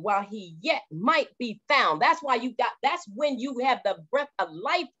Yahweh while he yet might be found. That's why that's when you have the breath of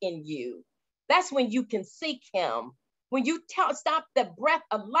life in you. That's when you can seek him. When you stop the breath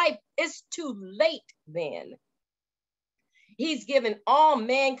of life, it's too late then. He's given all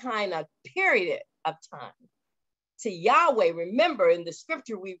mankind a period of time. To Yahweh, remember in the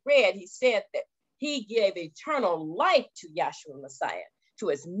scripture we read, he said that he gave eternal life to Yahshua Messiah,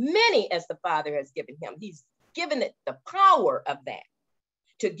 to as many as the Father has given him. He's given it the power of that,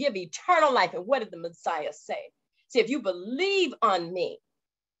 to give eternal life. And what did the Messiah say? See, if you believe on me,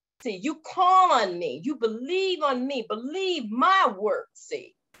 see, you call on me, you believe on me, believe my work,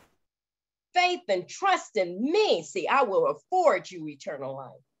 see. Faith and trust in me, see, I will afford you eternal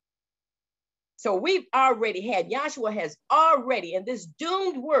life. So we've already had, Yahshua has already in this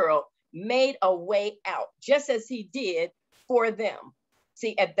doomed world made a way out, just as he did for them.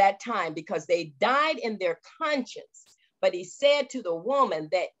 See, at that time, because they died in their conscience, but he said to the woman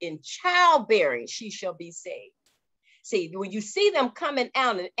that in childbearing, she shall be saved. See, when you see them coming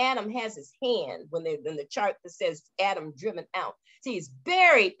out and Adam has his hand, when they in the chart that says Adam driven out, see, he's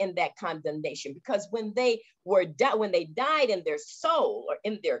buried in that condemnation, because when they died in their soul or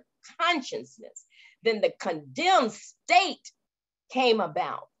in their consciousness, then the condemned state came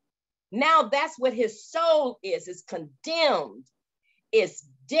about. Now that's what his soul is condemned, it's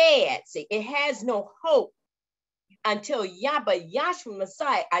dead. See, it has no hope until Yahshua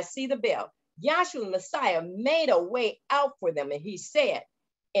Messiah, I see the bell. Yahshua Messiah made a way out for them. And he said,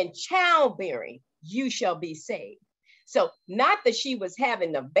 in childbearing, you shall be saved. So not that she was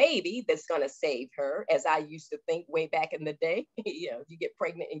having a baby that's going to save her, as I used to think way back in the day. You know, if you get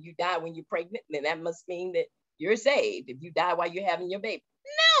pregnant and you die when you're pregnant, then that must mean that you're saved if you die while you're having your baby.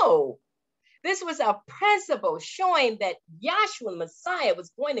 No, this was a principle showing that Yahshua Messiah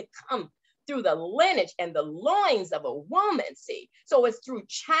was going to come through the lineage and the loins of a woman, see. So it's through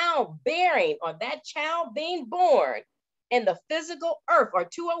childbearing, or that child being born in the physical earth or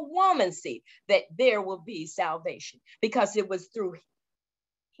to a woman, see, that there will be salvation, because it was through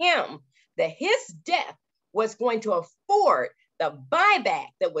him that his death was going to afford the buyback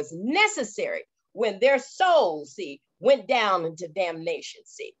that was necessary when their souls, see, went down into damnation,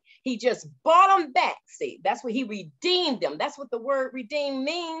 see. He just bought them back, see. That's what he redeemed them. That's what the word redeem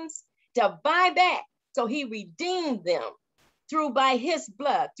means, to buy back. So he redeemed them through by his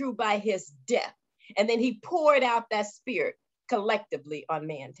blood, through by his death. And then he poured out that spirit collectively on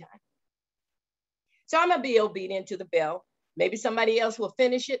mankind. So I'm gonna be obedient to the bell. Maybe somebody else will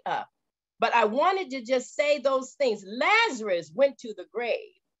finish it up. But I wanted to just say those things. Lazarus went to the grave,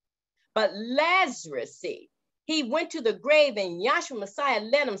 but Lazarus, see, he went to the grave and Yahshua Messiah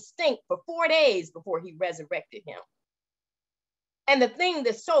let him stink for 4 days before he resurrected him. And the thing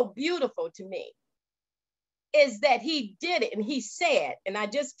that's so beautiful to me is that he did it, and he said, and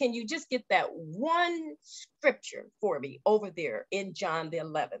can you just get that one scripture for me over there in John the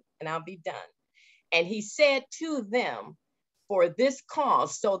 11th, and I'll be done. And he said to them, for this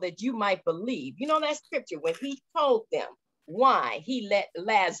cause, so that you might believe. You know that scripture when he told them why he let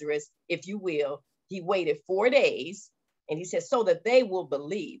Lazarus, if you will, he waited 4 days, and he said, so that they will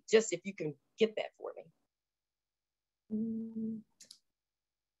believe. Just if you can get that for me.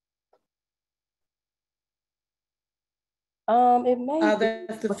 It may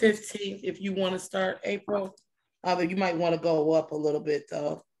that's the 15th. If you want to start, April, you might want to go up a little bit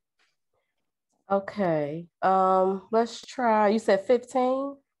though. Okay. Let's try. You said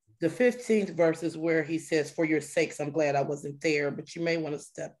 15? The 15th verse is where he says, for your sakes, I'm glad I wasn't there, but you may want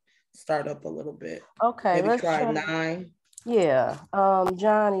to start up a little bit. Okay, maybe let's try 9. Yeah.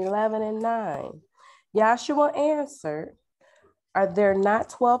 John 11 and 9. Yahshua answered, are there not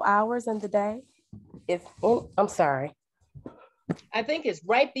 12 hours in the day? I'm sorry. I think it's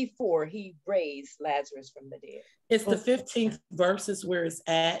right before he raised Lazarus from the dead. It's the 15th verses where it's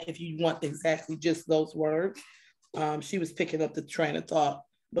at, if you want exactly just those words. She was picking up the train of thought,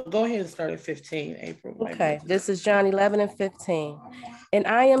 but go ahead and start at 15, April. Okay, this is John 11 and 15. And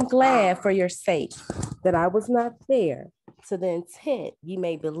I am glad for your sake that I was not there, to the intent ye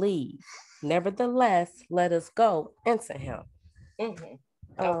may believe. Nevertheless, let us go into him. Mm-hmm.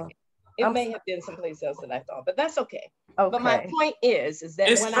 Okay. It may have been someplace else that I thought, but that's okay. But my point is that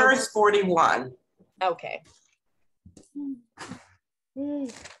it's when verse 41. Okay.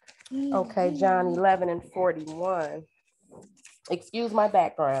 Okay, John 11 and 41. Excuse my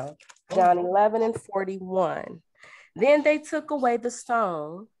background. John 11 and 41. Then they took away the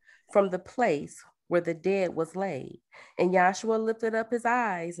stone from the place where the dead was laid. And Yahshua lifted up his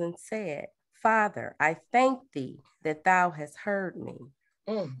eyes and said, Father, I thank thee that thou hast heard me.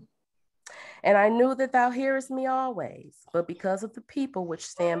 And I knew that thou hearest me always, but because of the people which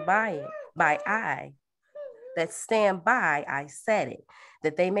stand by I said it,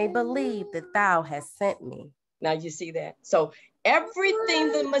 that they may believe that thou hast sent me. Now you see that? So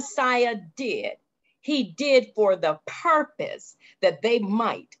everything the Messiah did, he did for the purpose that they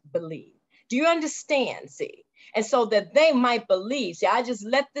might believe. Do you understand? See? And so that they might believe. See, I just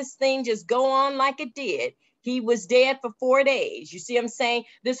let this thing just go on like it did. He was dead for 4 days. You see what I'm saying?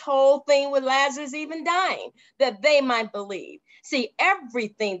 This whole thing with Lazarus even dying, that they might believe. See,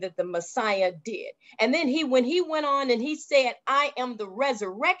 everything that the Messiah did. And then when he went on and he said, I am the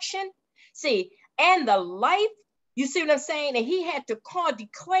resurrection, see, and the life, you see what I'm saying? And he had to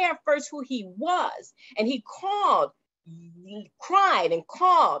declare first who he was. And he cried and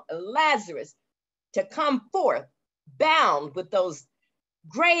called Lazarus to come forth, bound with those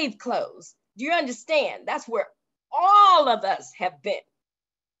grave clothes. Do you understand? That's where all of us have been.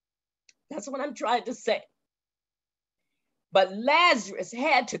 That's what I'm trying to say. But Lazarus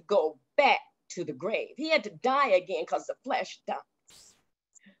had to go back to the grave. He had to die again because the flesh dies.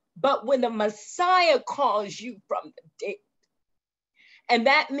 But when the Messiah calls you from the dead, and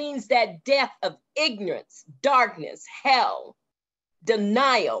that means that death of ignorance, darkness, hell,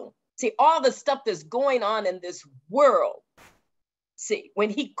 denial, see, all the stuff that's going on in this world. See, when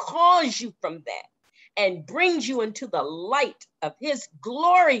he calls you from that and brings you into the light of his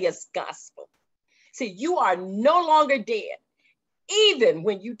glorious gospel, see, you are no longer dead. Even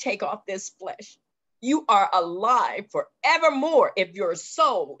when you take off this flesh, you are alive forevermore if your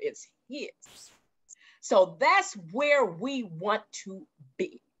soul is his. So that's where we want to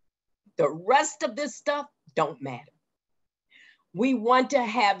be. The rest of this stuff don't matter. We want to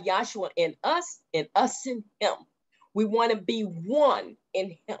have Yahshua in us in him. We want to be one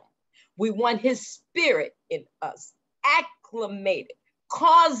in him. We want his spirit in us, acclimated,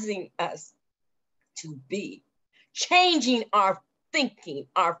 causing us to be, changing our thinking,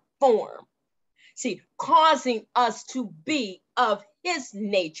 our form. See, causing us to be of his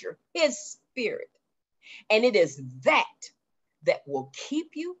nature, his spirit. And it is that will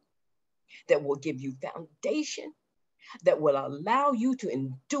keep you, that will give you foundation, that will allow you to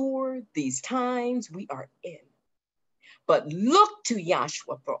endure these times we are in. But look to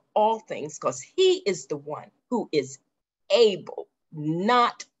Yahshua for all things, because he is the one who is able,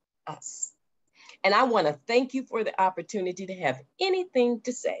 not us. And I want to thank you for the opportunity to have anything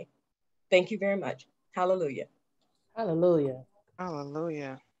to say. Thank you very much. Hallelujah. Hallelujah.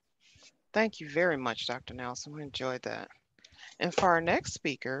 Hallelujah. Thank you very much, Dr. Nelson. We enjoyed that. And for our next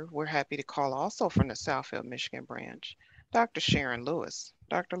speaker, we're happy to call also from the Southfield, Michigan branch, Dr. Sharon Lewis.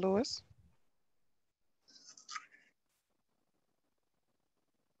 Dr. Lewis.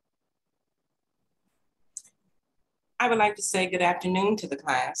 I would like to say good afternoon to the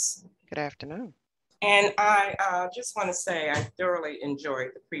class. Good afternoon. And I just want to say I thoroughly enjoyed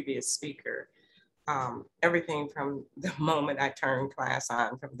the previous speaker. Everything from the moment I turned class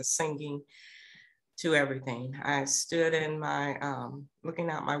on, from the singing to everything. I stood in my,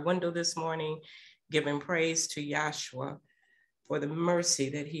 looking out my window this morning, giving praise to Yahshua for the mercy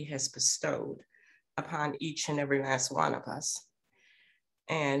that he has bestowed upon each and every last one of us.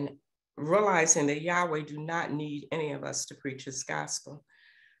 And realizing that Yahweh do not need any of us to preach his gospel.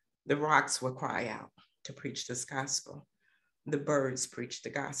 The rocks will cry out to preach this gospel. The birds preach the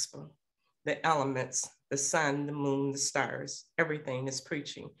gospel. The elements, the sun, the moon, the stars, everything is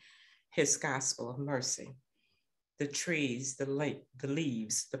preaching his gospel of mercy. The trees, the lake, the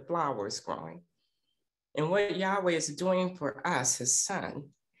leaves, the flowers growing. And what Yahweh is doing for us, his son,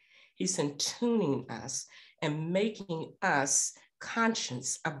 he's tuning us and making us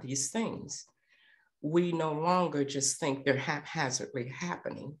conscious of these things. We no longer just think they're haphazardly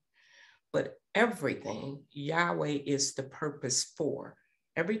happening, but everything Yahweh is the purpose for.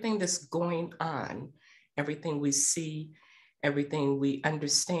 Everything that's going on, everything we see, everything we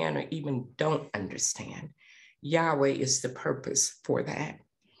understand or even don't understand, Yahweh is the purpose for that.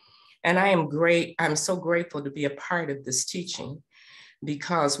 And I'm so grateful to be a part of this teaching,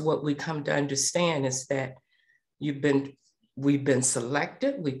 because what we come to understand is that we've been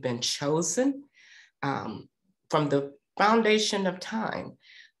selected, we've been chosen from the foundation of time.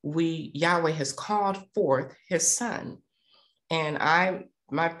 Yahweh has called forth his son. And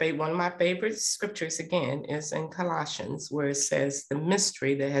one of my favorite scriptures again is in Colossians, where it says the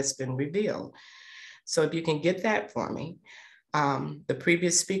mystery that has been revealed. So if you can get that for me. The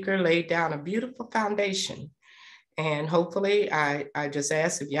previous speaker laid down a beautiful foundation. And hopefully I just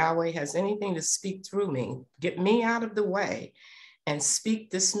ask if Yahweh has anything to speak through me, get me out of the way and speak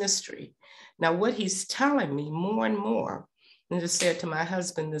this mystery. Now, what he's telling me more and more, and I just said to my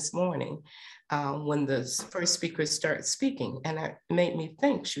husband this morning, when the first speaker started speaking, and it made me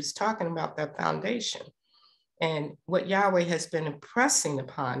think she was talking about that foundation. And what Yahweh has been impressing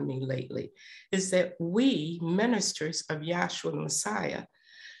upon me lately is that we ministers of Yahshua the Messiah,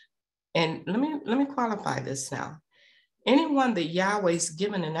 and let me qualify this now. Anyone that Yahweh's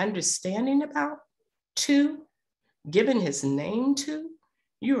given an understanding about, given his name to,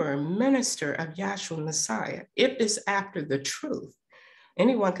 you are a minister of Yahshua the Messiah. If it's after the truth.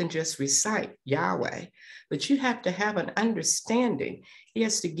 Anyone can just recite Yahweh, but you have to have an understanding. He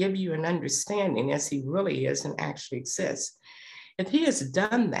has to give you an understanding as he really is and actually exists. If he has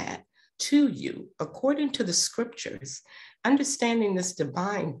done that to you, according to the scriptures, understanding this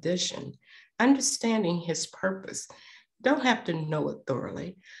divine vision, understanding his purpose, don't have to know it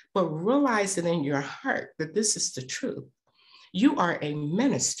thoroughly, but realize it in your heart that this is the truth. You are a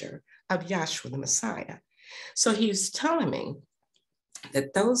minister of Yahshua the Messiah. So he's telling me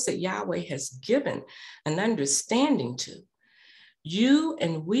that those that Yahweh has given an understanding to, You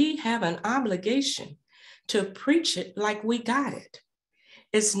and we have an obligation to preach it like we got it.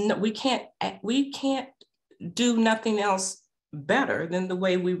 It's no, we can't do nothing else better than the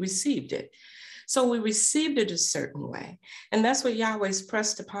way we received it. So we received it a certain way. And that's what Yahweh's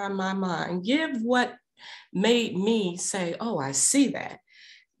pressed upon my mind. Give what made me say, oh, I see that.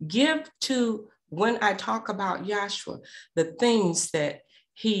 Give to, when I talk about Yahshua, the things that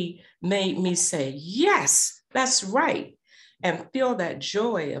he made me say, yes, that's right. And feel that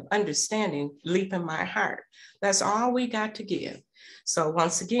joy of understanding leap in my heart. That's all we got to give. So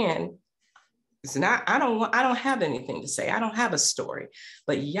once again, it's not, I don't have anything to say. I don't have a story,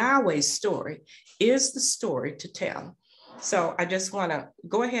 but Yahweh's story is the story to tell. So I just want to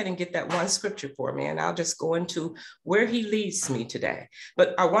go ahead and get that one scripture for me, and I'll just go into where he leads me today.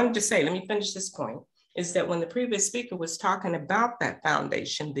 But I wanted to say, let me finish this point, is that when the previous speaker was talking about that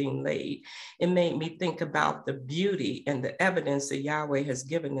foundation being laid, it made me think about the beauty and the evidence that Yahweh has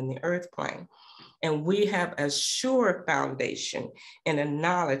given in the earth plane. And we have a sure foundation and a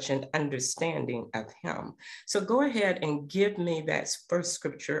knowledge and understanding of him. So go ahead and give me that first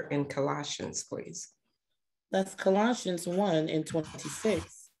scripture in Colossians, please. That's Colossians 1:26.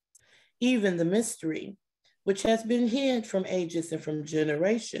 Even the mystery, which has been hid from ages and from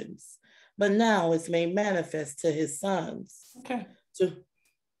generations, but now is made manifest to his sons. Okay.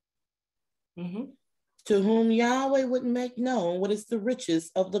 To whom Yahweh would make known what is the riches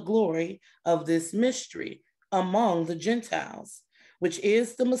of the glory of this mystery among the Gentiles, which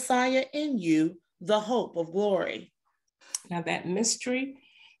is the Messiah in you, the hope of glory. Now that mystery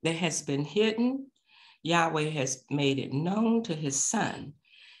that has been hidden, Yahweh has made it known to his son.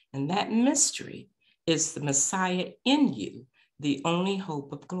 And that mystery is the Messiah in you, the only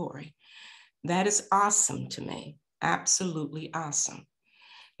hope of glory. That is awesome to me, absolutely awesome.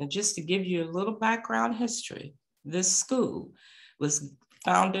 And just to give you a little background history, this school was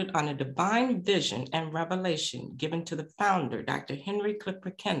founded on a divine vision and revelation given to the founder, Dr. Henry Clipper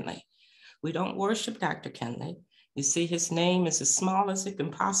Kinley. We don't worship Dr. Kinley. You see, his name is as small as it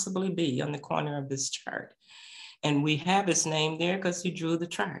can possibly be on the corner of this chart. And we have his name there because he drew the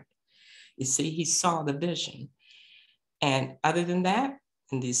chart. You see, he saw the vision. And other than that,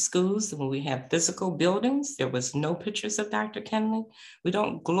 in these schools, when we have physical buildings, there was no pictures of Dr. Kinley. We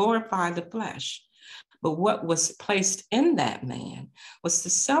don't glorify the flesh. But what was placed in that man was the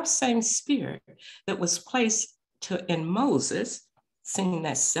self-same spirit that was placed in Moses, seeing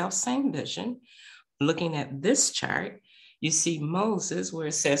that self-same vision. Looking at this chart, you see Moses, where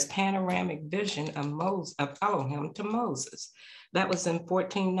it says panoramic vision of Elohim to Moses. That was in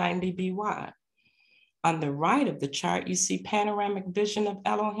 1490 BY. On the right of the chart, you see panoramic vision of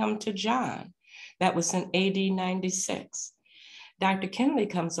Elohim to John. That was in AD 96. Dr. Kinley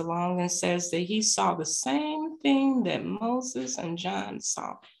comes along and says that he saw the same thing that Moses and John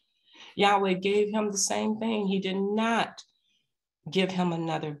saw. Yahweh gave him the same thing. He did not give him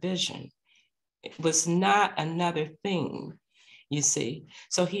another vision. It was not another thing, you see.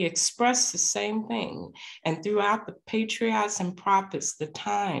 So he expressed the same thing. And throughout the patriarchs and prophets, the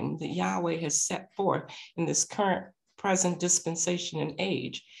time that Yahweh has set forth in this current present dispensation and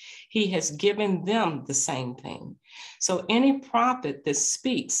age, he has given them the same thing. So any prophet that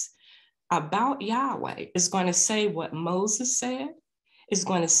speaks about Yahweh is going to say what Moses said, is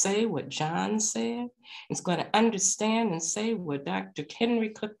going to say what John said, is going to understand and say what Dr. Henry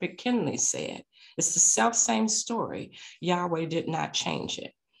Clipper Kinley said. It's the self-same story. Yahweh did not change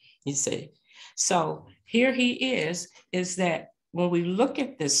it, you see. So here he is that when we look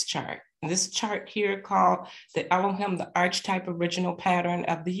at this chart here called the Elohim, the archetype original pattern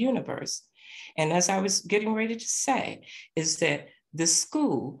of the universe. And as I was getting ready to say, is that the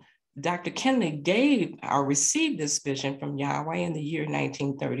school, Dr. Kinley gave or received this vision from Yahweh in the year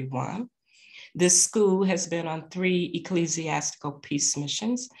 1931. This school has been on 3 ecclesiastical peace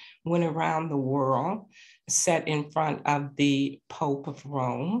missions, went around the world, sat in front of the Pope of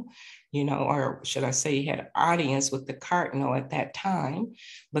Rome, or should I say he had an audience with the Cardinal at that time.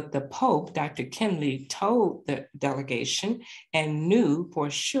 But the Pope, Dr. Kinley, told the delegation and knew for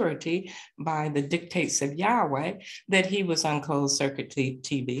surety by the dictates of Yahweh that he was on closed circuit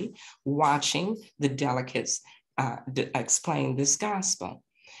TV watching the delegates explain this gospel.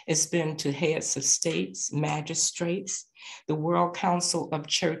 It's been to heads of states, magistrates. The World Council of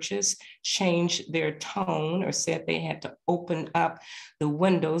Churches changed their tone or said they had to open up the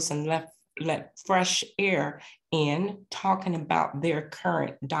windows and let fresh air in, talking about their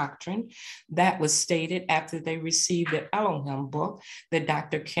current doctrine. That was stated after they received the Elohim book that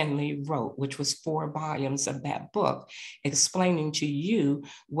Dr. Kinley wrote, which was 4 volumes of that book, explaining to you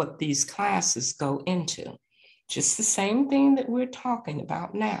what these classes go into. Just the same thing that we're talking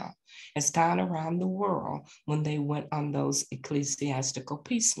about now has gone around the world when they went on those ecclesiastical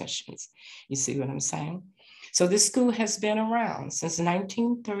peace missions. You see what I'm saying? So this school has been around since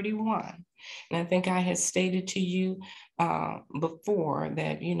 1931. And I think I had stated to you before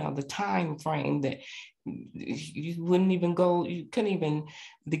that, you know, the time frame that you wouldn't even go, you couldn't even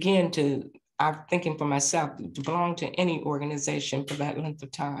begin to, I'm thinking for myself, to belong to any organization for that length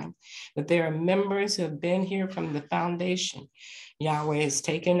of time. But there are members who have been here from the foundation. Yahweh has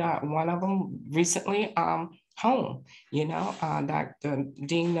taken one of them recently home, you know, Dr.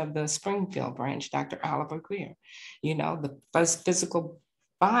 Dean of the Springfield branch, Dr. Oliver Greer. You know, the first physical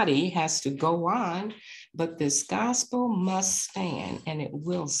body has to go on, but this gospel must stand, and it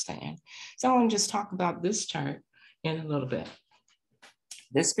will stand. So I want to just talk about this chart in a little bit.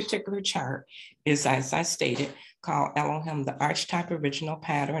 This particular chart is, as I stated, called Elohim, the archetype original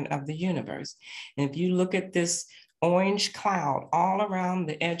pattern of the universe. And if you look at this orange cloud all around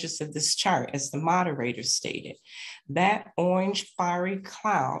the edges of this chart, as the moderator stated, that orange fiery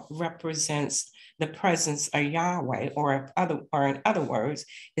cloud represents the presence of Yahweh, or in other words,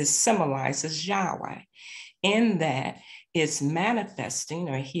 it symbolizes Yahweh. In that it's manifesting,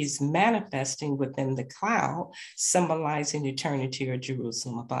 or he's manifesting within the cloud, symbolizing eternity or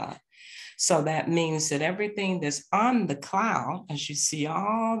Jerusalem above. So that means that everything that's on the cloud, as you see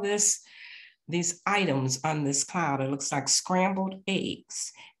all these items on this cloud, it looks like scrambled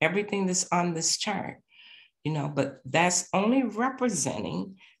eggs, everything that's on this chart, you know, but that's only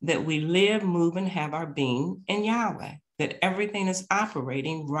representing that we live, move, and have our being in Yahweh, that everything is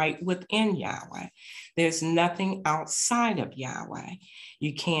operating right within Yahweh. There's nothing outside of Yahweh.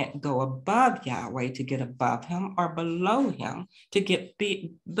 You can't go above Yahweh to get above him, or below him to get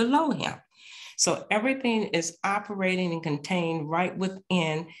below him. So everything is operating and contained right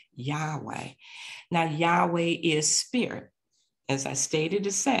within Yahweh. Now, Yahweh is spirit. As I stated,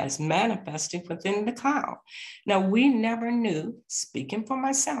 it says, manifesting within the cloud. Now, we never knew, speaking for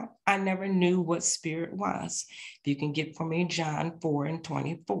myself, I never knew what spirit was. If you can get for me John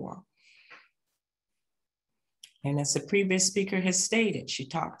 4:24. And as the previous speaker has stated, she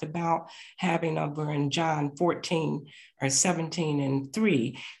talked about having over in John 14 or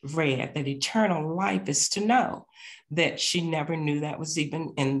 17:3 read that eternal life is to know, that she never knew that was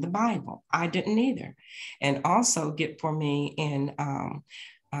even in the Bible. I didn't either. And also get for me in,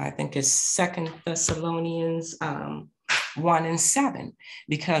 I think it's 2 Thessalonians 1:7,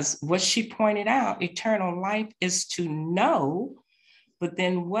 because what she pointed out, eternal life is to know. But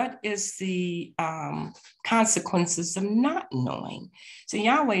then what is the consequences of not knowing? So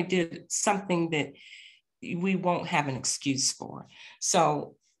Yahweh did something that we won't have an excuse for.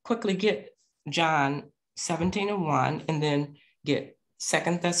 So quickly get John 17:1, and then get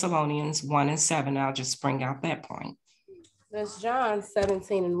 2 Thessalonians 1:7. I'll just bring out that point. That's John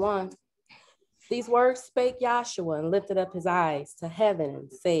 17:1. These words spake Yahshua, and lifted up his eyes to heaven,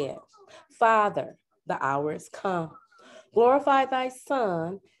 and said, Father, the hour is come. Glorify thy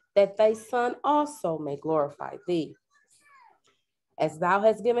Son, that thy Son also may glorify thee. As thou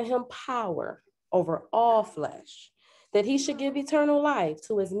hast given him power over all flesh, that he should give eternal life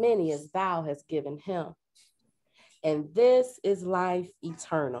to as many as thou hast given him. And this is life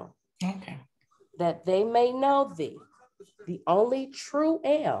eternal, Okay. that they may know thee, the only true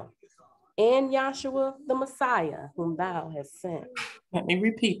El, and Yahshua the Messiah, whom thou hast sent. Let me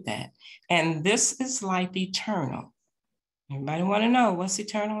repeat that. And this is life eternal. Everybody want to know, what's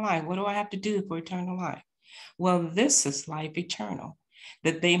eternal life? What do I have to do for eternal life? Well, this is life eternal,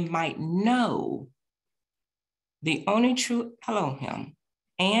 that they might know the only true Elohim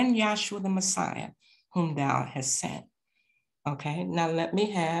and Yahshua the Messiah, whom thou hast sent. Okay, now let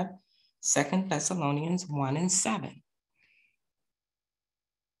me have 2 Thessalonians 1:7.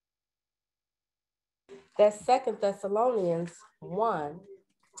 That's 2 Thessalonians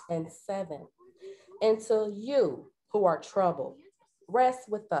 1:7. Until you who are troubled, rest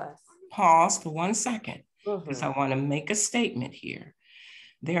with us. Pause for 1 second, because I want to make a statement here.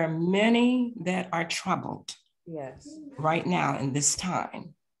 There are many that are troubled. Yes. Right now in this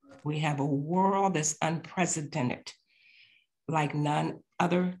time. We have a world that's unprecedented, like none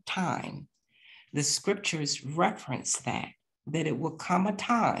other time. The scriptures reference that it will come a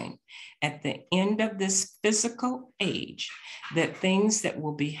time at the end of this physical age that things that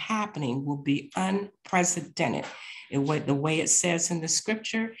will be happening will be unprecedented. The way it says in the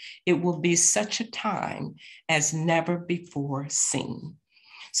scripture, it will be such a time as never before seen.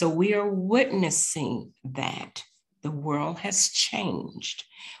 So we are witnessing that. The world has changed.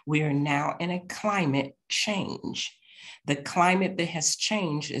 We are now in a climate change. The climate that has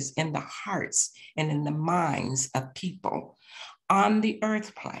changed is in the hearts and in the minds of people. On the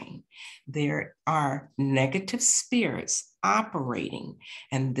earth plane, there are negative spirits operating,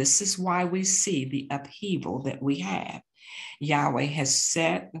 and this is why we see the upheaval that we have. Yahweh has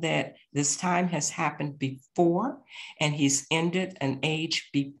said that this time has happened before, and he's ended an age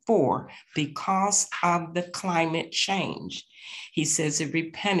before because of the climate change. He says it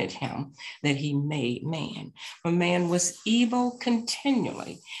repented him that he made man. For man was evil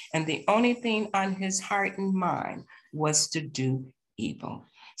continually, and the only thing on his heart and mind was to do evil.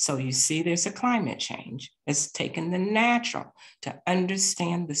 So you see, there's a climate change. It's taken the natural to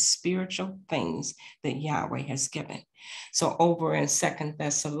understand the spiritual things that Yahweh has given. So over in 2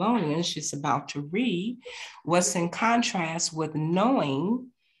 Thessalonians, she's about to read what's in contrast with knowing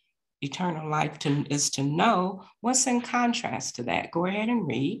eternal life is to know. What's in contrast to that? Go ahead and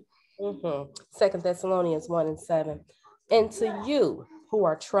read. 2 Thessalonians 1:7. And to you who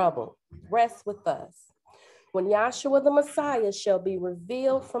are troubled, rest with us. When Yahshua the Messiah shall be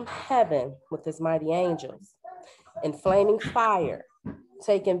revealed from heaven with his mighty angels in flaming fire,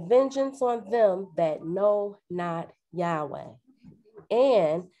 taking vengeance on them that know not Yahweh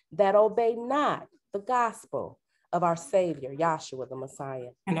and that obey not the gospel of our Savior, Yahshua the Messiah.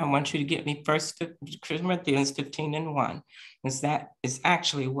 And I want you to get me 1 Corinthians 15:1, because that is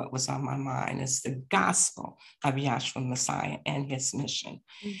actually what was on my mind. It's the gospel of Yahshua Messiah and his mission.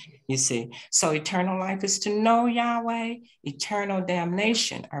 You see, so eternal life is to know Yahweh, eternal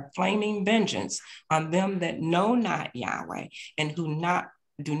damnation or flaming vengeance on them that know not Yahweh and who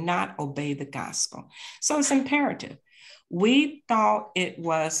do not obey the gospel. So it's imperative. We thought it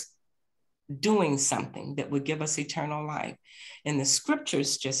was doing something that would give us eternal life. In the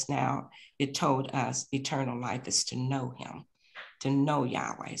scriptures just now, it told us eternal life is to know him, to know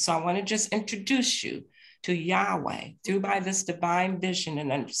Yahweh. So I want to just introduce you to Yahweh through by this divine vision and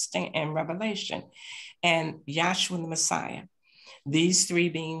understand and revelation, and Yahshua the Messiah, these three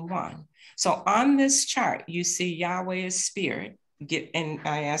being one. So on this chart, you see Yahweh is spirit. And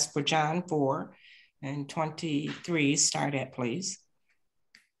I asked for John 4:23. Start at, please.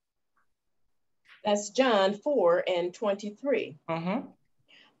 That's John 4:23.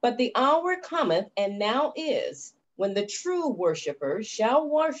 But the hour cometh, and now is, when the true worshipers shall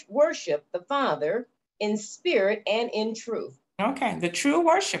worship the Father in spirit and in truth. Okay, the true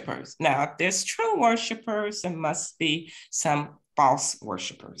worshipers. Now, if there's true worshipers, there must be some false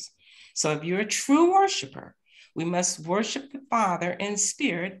worshipers. So if you're a true worshiper, we must worship the Father in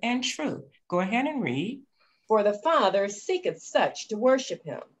spirit and truth. Go ahead and read. For the Father seeketh such to worship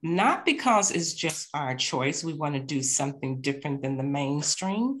him. Not because it's just our choice, we want to do something different than the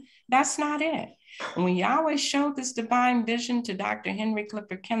mainstream. That's not it. And when Yahweh showed this divine vision to Dr. Henry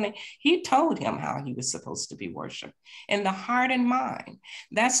Clifford Kinley, he told him how he was supposed to be worshiped in the heart and mind.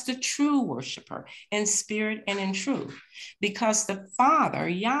 That's the true worshiper in spirit and in truth, because the Father,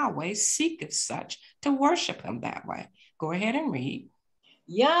 Yahweh, seeketh such to worship him that way. Go ahead and read.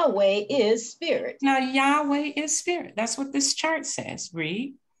 Yahweh is spirit. Now, Yahweh is spirit. That's what this chart says.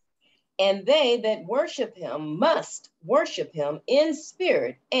 Read. And they that worship him must worship him in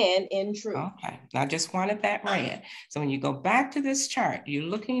spirit and in truth. Okay, I just wanted that read. So when you go back to this chart, you're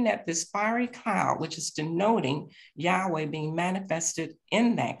looking at this fiery cloud, which is denoting Yahweh being manifested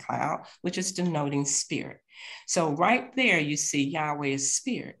in that cloud, which is denoting spirit. So right there, you see Yahweh is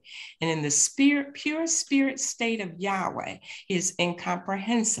spirit. And in the spirit, pure spirit state of Yahweh, he is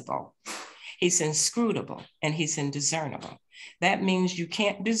incomprehensible. He's inscrutable and he's indiscernible. That means you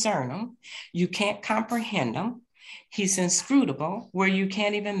can't discern him. You can't comprehend him. He's inscrutable where you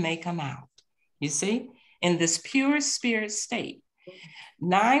can't even make him out. You see, in this pure spirit state,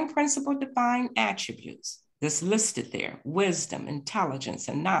 9 principal divine attributes that's listed there: wisdom, intelligence,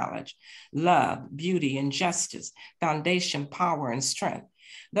 and knowledge, love, beauty, and justice, foundation, power, and strength.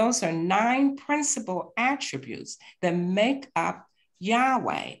 Those are 9 principal attributes that make up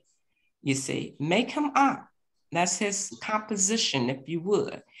Yahweh. You see, make him up. That's his composition, if you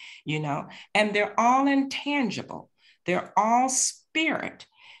would, and they're all intangible. They're all spirit.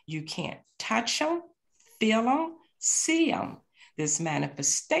 You can't touch them, feel them, see them. There's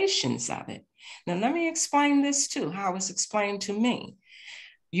manifestations of it. Now, let me explain this too, how it's explained to me.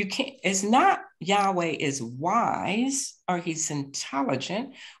 It's not Yahweh is wise, or he's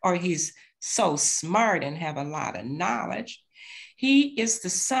intelligent, or he's so smart and have a lot of knowledge. He is the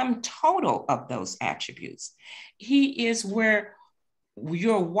sum total of those attributes. He is where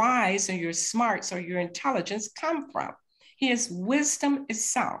your wise or your smarts or your intelligence come from. He is wisdom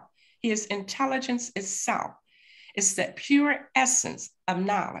itself. He is intelligence itself. It's that pure essence of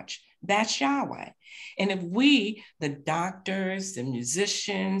knowledge That's Yahweh. And if we, the doctors, the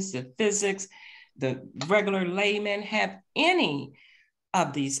musicians, the physics, the regular laymen, have any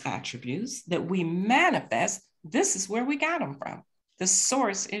of these attributes that we manifest, this is where we got them from. The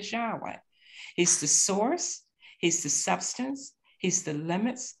source is Yahweh. He's the source, he's the substance, he's the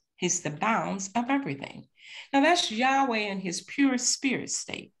limits, he's the bounds of everything. Now that's Yahweh in his pure spirit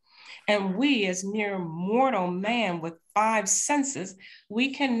state. And we, as mere mortal man with 5 senses,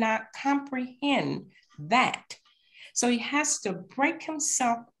 we cannot comprehend that. So he has to break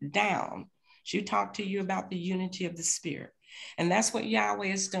himself down. She talked to you about the unity of the spirit. And that's what Yahweh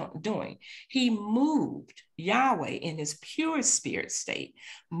is doing. He moved, Yahweh in his pure spirit state,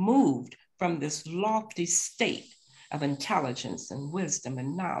 moved from this lofty state of intelligence and wisdom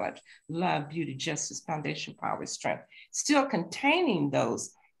and knowledge, love, beauty, justice, foundation, power, strength, still containing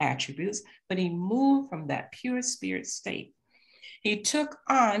those attributes, but he moved from that pure spirit state. He took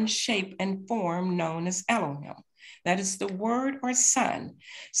on shape and form known as Elohim. That is the word or son.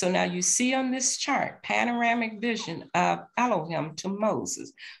 So now you see on this chart, panoramic vision of Elohim to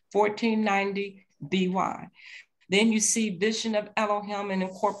Moses, 1490 BY. Then you see vision of Elohim in a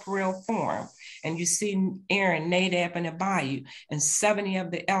corporeal form. And you see Aaron, Nadab, and Abihu, and 70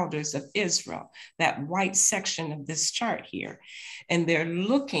 of the elders of Israel, that white section of this chart here. And they're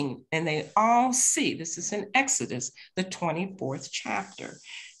looking, and they all see, this is in Exodus, the 24th chapter.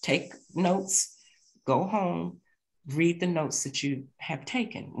 Take notes, go home, read the notes that you have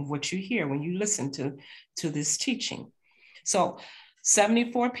taken, what you hear when you listen to this teaching. So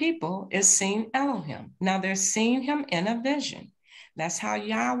 74 people is seeing Elohim. Now they're seeing him in a vision. That's how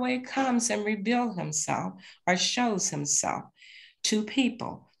Yahweh comes and reveals himself or shows himself to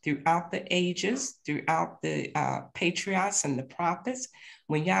people throughout the ages, throughout the patriarchs and the prophets.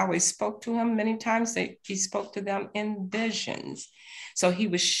 When Yahweh spoke to him, many times he spoke to them in visions. So he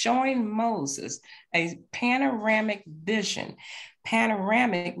was showing Moses a panoramic vision.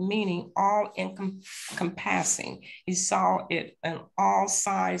 Panoramic meaning all encompassing. He saw it in all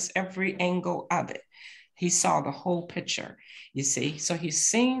sides, every angle of it. He saw the whole picture, you see. So he's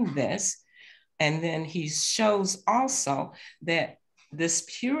seeing this, and then he shows also that this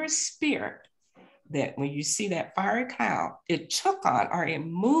pure spirit, that when you see that fiery cloud, it took on, or it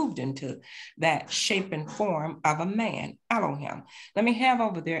moved into that shape and form of a man, Elohim. Let me have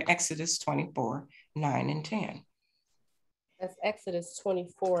over there Exodus 24, 9 and 10. That's Exodus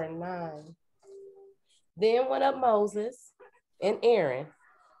 24 and 9. Then went up Moses and Aaron,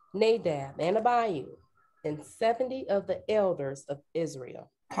 Nadab and Abihu, and 70 of the elders of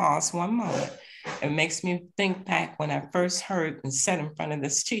Israel. Pause one moment. It makes me think back when I first heard and sat in front of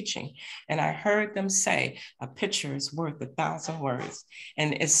this teaching, and I heard them say, a picture is worth 1,000 words.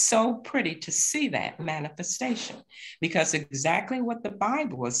 And it's so pretty to see that manifestation, because exactly what the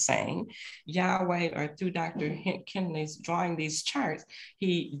Bible is saying, Yahweh, or through Dr. Kinley's drawing these charts,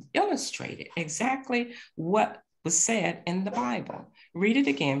 he illustrated exactly what was said in the Bible. Read it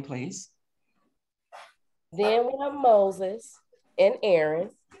again, please. Then went up Moses and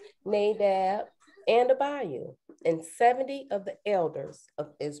Aaron, Nadab and Abihu, and 70 of the elders of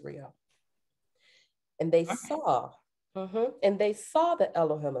Israel. And they saw the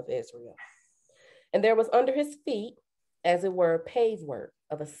Elohim of Israel. And there was under his feet, as it were, pave work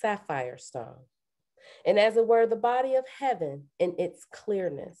of a sapphire stone, and as it were, the body of heaven in its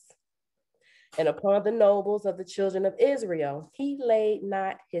clearness. And upon the nobles of the children of Israel, he laid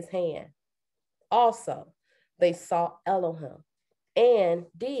not his hand. Also, they saw Elohim and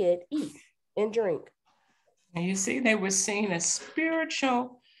did eat and drink. And you see, they were seeing a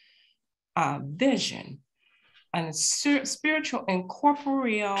spiritual vision, and a spiritual and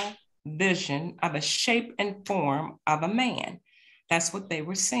corporeal vision of a shape and form of a man. That's what they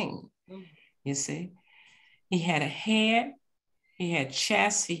were seeing. You see, he had a head, he had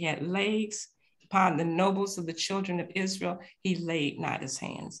chest, he had legs. Upon the nobles of the children of Israel, he laid not his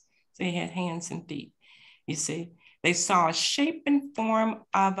hands. So he had hands and feet. You see, they saw a shape and form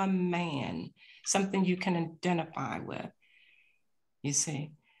of a man, something you can identify with. You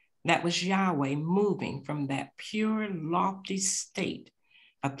see, that was Yahweh moving from that pure, lofty state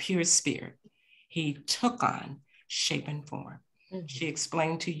of pure spirit. He took on shape and form. Mm-hmm. She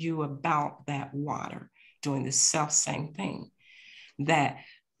explained to you about that water doing the self same thing. That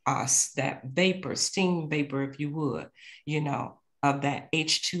vapor, steam vapor, if you would, of that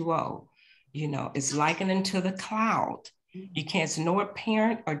H2O, is likened to the cloud. You can't, it's no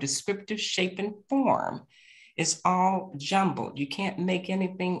apparent or descriptive shape and form. It's all jumbled. You can't make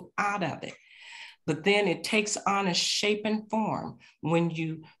anything out of it. But then it takes on a shape and form when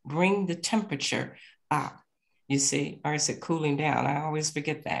you bring the temperature up, you see, or is it cooling down? I always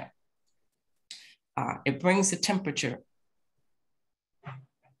forget that. It brings the temperature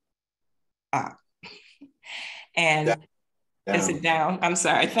up. And is it down? I'm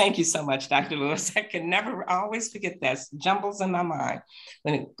sorry. Thank you so much, Dr. Lewis. I can never always forget that. It jumbles in my mind.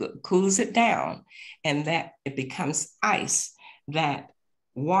 When it cools it down and that it becomes ice, that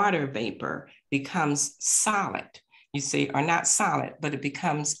water vapor becomes solid, you see, or not solid, but it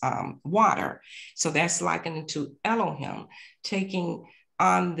becomes water. So that's likened to Elohim taking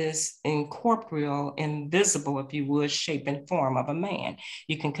on this incorporeal, invisible, if you would, shape and form of a man.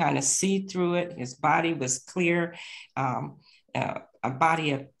 You can kind of see through it. His body was clear, a body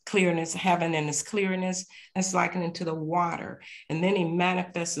of clearness, heaven and its clearness. That's likened to the water. And then he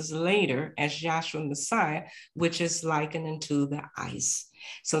manifests later as Yahshua Messiah, which is likened to the ice.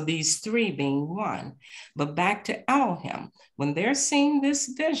 So these three being one. But back to Elohim, when they're seeing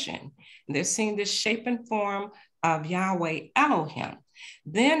this vision, they're seeing this shape and form of Yahweh Elohim,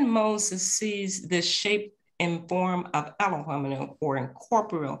 then Moses sees this shape and form of Elohim, or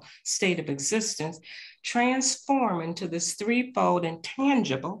incorporeal state of existence, transform into this threefold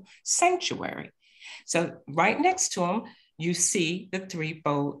intangible sanctuary. So right next to him, you see the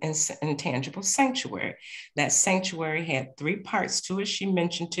threefold intangible sanctuary. That sanctuary had three parts to it. She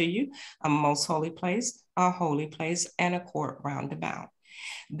mentioned to you a most holy place, a holy place, and a court round about.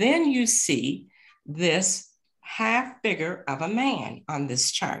 Then you see this half figure of a man on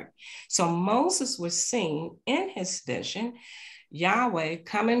this chart. So Moses was seeing in his vision Yahweh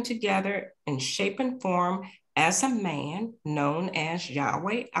coming together in shape and form as a man known as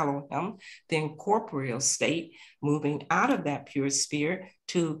Yahweh Elohim, the incorporeal state, moving out of that pure spirit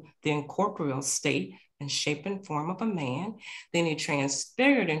to the incorporeal state and shape and form of a man. Then he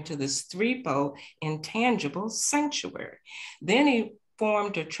transfigured into this threefold intangible sanctuary. Then he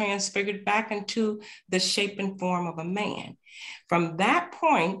formed or transfigured back into the shape and form of a man. From that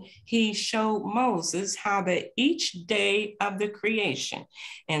point, he showed Moses how that each day of the creation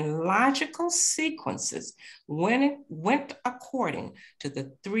in logical sequences went according to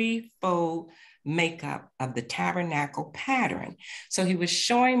the threefold makeup of the tabernacle pattern. So he was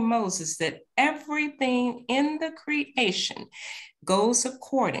showing Moses that everything in the creation goes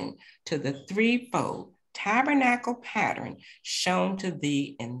according to the threefold tabernacle pattern shown to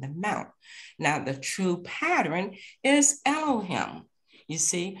thee in the mount. Now, the true pattern is Elohim. You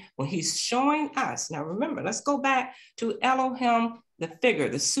see, when he's showing us, now remember, let's go back to Elohim, the figure,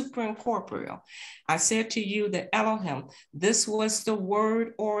 the superincorporeal. I said to you that Elohim, this was the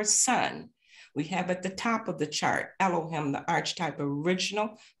word or son. We have at the top of the chart, Elohim, the archetype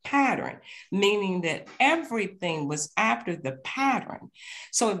original pattern, meaning that everything was after the pattern.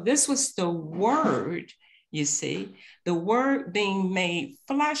 So if this was the word, you see, the word being made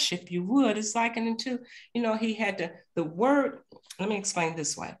flesh, if you would, is likened to, he had the word, let me explain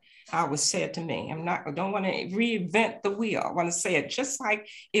this way. How it was said to me. I don't want to reinvent the wheel. I want to say it just like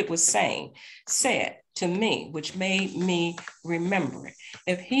it was said to me, which made me remember it.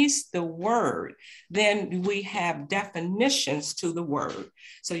 If he's the word, then we have definitions to the word.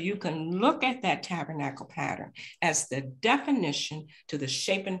 So you can look at that tabernacle pattern as the definition to the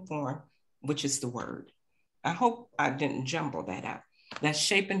shape and form, which is the word. I hope I didn't jumble that up. That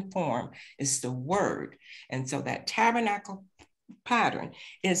shape and form is the word. And so that tabernacle pattern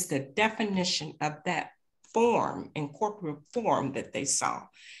is the definition of that form, incorporeal form that they saw,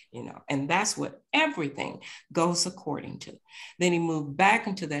 and that's what everything goes according to. Then he moved back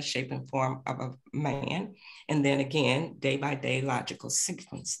into that shape and form of a man. And then again, day by day logical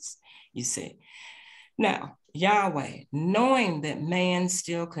sequences, you see. Now, Yahweh, knowing that man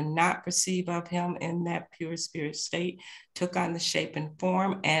still could not perceive of him in that pure spirit state, took on the shape and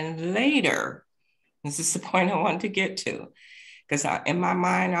form. And later, this is the point I want to get to, because in my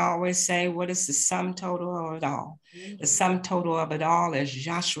mind, I always say, what is the sum total of it all? The sum total of it all is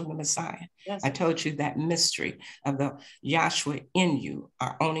Yahshua the Messiah. Yes. I told you that mystery of the Yahshua in you,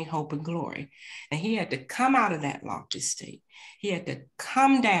 our only hope and glory. And he had to come out of that lofty state. He had to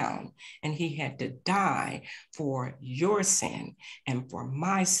come down and he had to die for your sin and for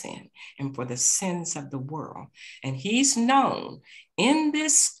my sin and for the sins of the world. And he's known in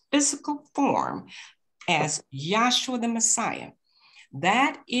this physical form as Yahshua the Messiah.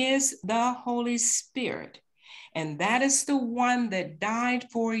 That is the Holy Spirit. And that is the one that died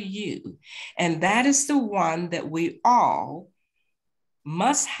for you. And that is the one that we all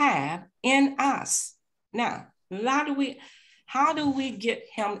must have in us. Now, how do we get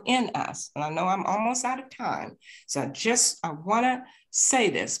him in us? And I know I'm almost out of time. So I want to say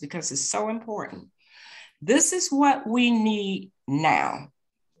this because it's so important. This is what we need now,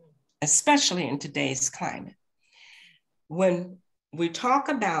 especially in today's climate. When we talk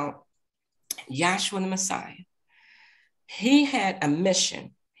about Yahshua the Messiah, he had a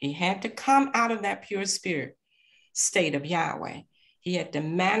mission. He had to come out of that pure spirit state of Yahweh. He had to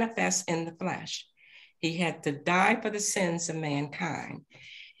manifest in the flesh. He had to die for the sins of mankind.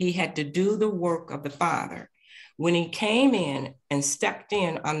 He had to do the work of the Father. When he came in and stepped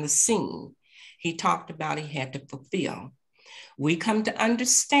in on the scene, he talked about he had to fulfill. We come to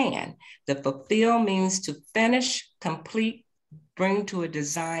understand that fulfill means to finish, complete, bring to a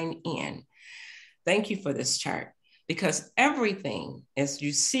design end. Thank you for this chart, because everything, as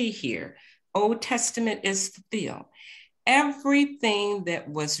you see here, Old Testament is fulfilled. Everything that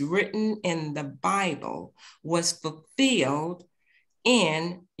was written in the Bible was fulfilled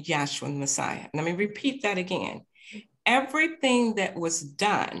in Yahshua the Messiah. Let me repeat that again. Everything that was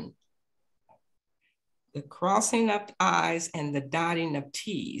done, the crossing of I's and the dotting of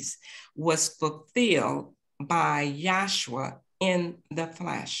T's, was fulfilled by Yahshua in the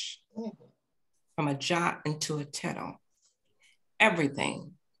flesh, from a jot into a tittle.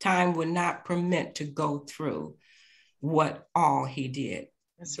 Everything. Time would not permit to go through what all he did.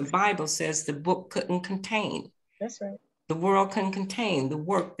 That's The right. Bible says the book couldn't contain. That's right. The world couldn't contain the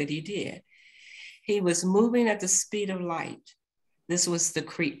work that he did. He was moving at the speed of light. This was the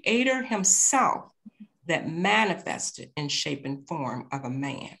Creator himself that manifested in shape and form of a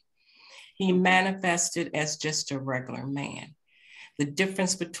man. He manifested as just a regular man. The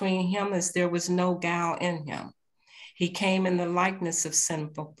difference between him is there was no guile in him. He came in the likeness of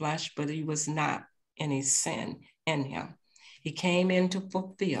sinful flesh, but he was not any sin in him. He came in to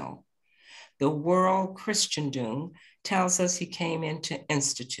fulfill. The world Christendom tells us he came in to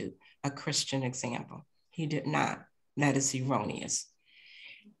institute a Christian example. He did not. That is erroneous.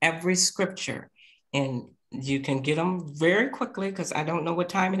 Every scripture, and you can get them very quickly because I don't know what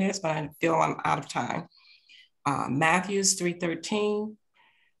time it is, but I feel I'm out of time. Matthew's 3:13,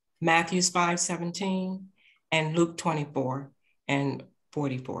 Matthew's 5:17, and Luke 24 and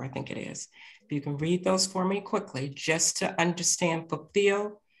 44, I think it is. If you can read those for me quickly, just to understand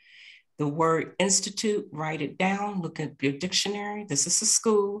fulfill. The word institute, write it down, look at your dictionary. This is a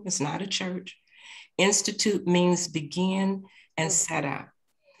school, it's not a church. Institute means begin and set out.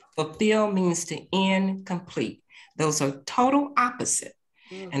 Fulfill means to end, complete. Those are total opposite.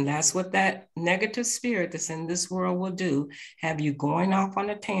 And that's what that negative spirit that's in this world will do, have you going off on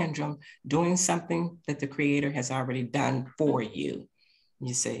a tantrum, doing something that the Creator has already done for you,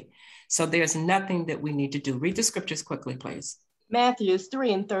 you see. So there's nothing that we need to do. Read the scriptures quickly, please. Matthews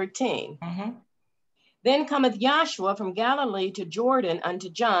 3:13. Then cometh Yahshua from Galilee to Jordan unto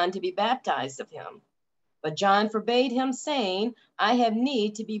John to be baptized of him. But John forbade him, saying, I have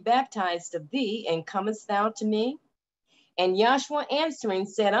need to be baptized of thee, and comest thou to me? And Yahshua answering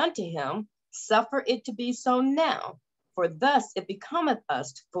said unto him, suffer it to be so now, for thus it becometh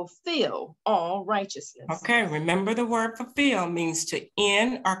us to fulfill all righteousness. Okay, remember the word fulfill means to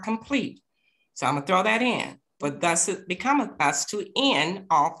end or complete. So I'm gonna throw that in. For thus it becometh us to end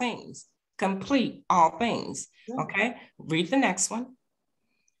all things, complete all things. Okay, read the next one.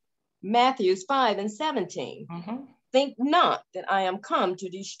 Matthews 5:17. Think not that I am come to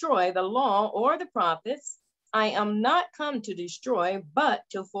destroy the law or the prophets. I am not come to destroy, but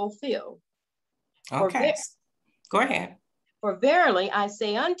to fulfill. Okay, go ahead. For verily I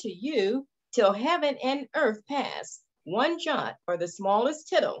say unto you, till heaven and earth pass, one jot or the smallest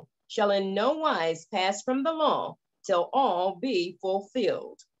tittle shall in no wise pass from the law till all be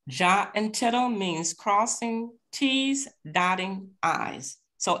fulfilled. Jot and tittle means crossing T's, dotting I's.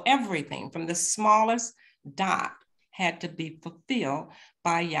 So everything from the smallest dot had to be fulfilled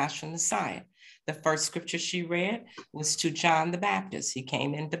by Yahshua the Messiah. The first scripture she read was to John the Baptist. He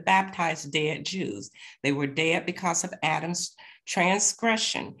came in to baptize dead Jews. They were dead because of Adam's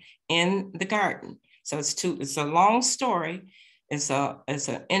transgression in the garden. So it's a long story. It's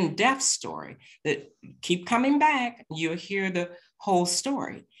an in-depth story that keep coming back. You'll hear the whole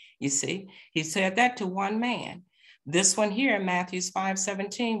story. You see, he said that to one man. This one here in Matthew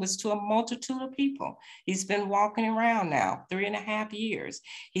 5:17 was to a multitude of people. He's been walking around now 3.5 years.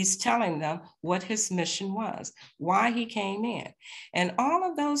 He's telling them what his mission was, why he came in. And all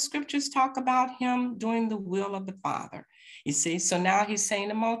of those scriptures talk about him doing the will of the Father. You see, so now he's saying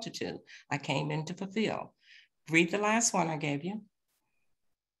to multitude, I came in to fulfill. Read the last one I gave you.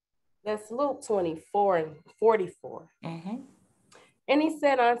 That's Luke 24:44. And he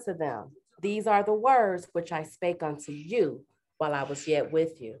said unto them, these are the words which I spake unto you while I was yet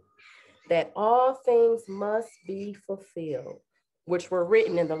with you, that all things must be fulfilled, which were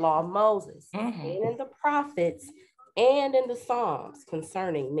written in the law of Moses, and in the prophets, and in the Psalms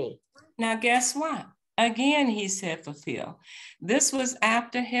concerning me. Now, guess what? Again, he said fulfill. This was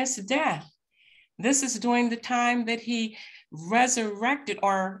after his death. This is during the time that he resurrected,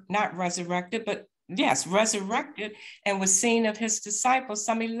 or not resurrected, but yes, resurrected, and was seen of his disciples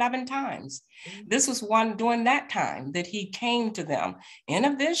some 11 times. This was one during that time that he came to them in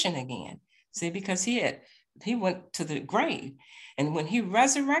a vision again. See, because he went to the grave. And when he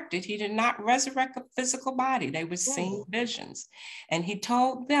resurrected, he did not resurrect a physical body. They were seeing visions. And he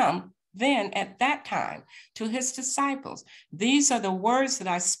told them then at that time to his disciples, these are the words that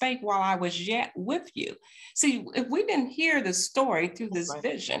I spake while I was yet with you. See, if we didn't hear the story through this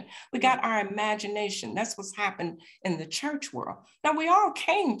vision, we got our imagination. That's what's happened in the church world. Now, we all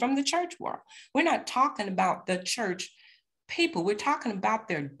came from the church world. We're not talking about the church people. We're talking about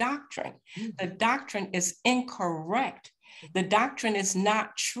their doctrine. The doctrine is incorrect. The doctrine is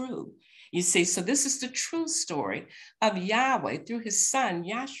not true. You see, so this is the true story of Yahweh through his son,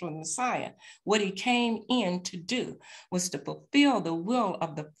 Yahshua Messiah. What he came in to do was to fulfill the will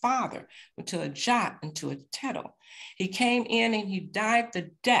of the Father to a jot and to a tittle. He came in and he died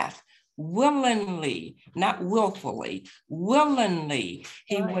the death willingly, not willfully, willingly.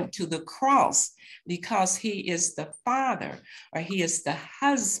 He went to the cross because he is the father, or he is the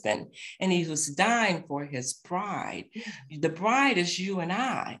husband, and he was dying for his bride. The bride is you and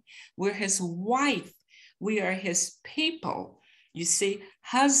I. We're his wife. We are his people. You see,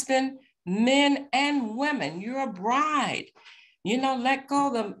 husband, men and women, you're a bride. You know, let go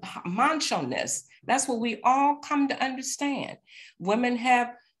of the macho-ness. That's what we all come to understand. Women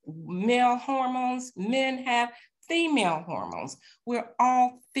have male hormones, men have female hormones. We're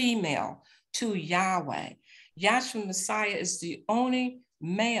all female to Yahweh. Yahshua Messiah is the only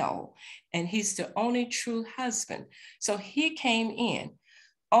male, and he's the only true husband. So he came in,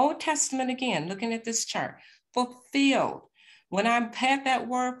 Old Testament again, looking at this chart, fulfilled. When I had that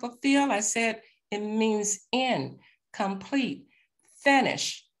word fulfilled, I said it means end, complete,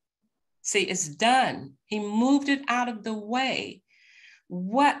 finish. See, it's done. He moved it out of the way.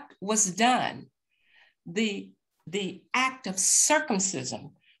 What was done? The act of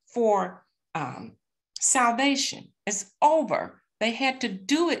circumcision for salvation is over. They had to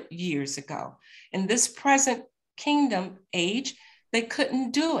do it years ago. In this present kingdom age, they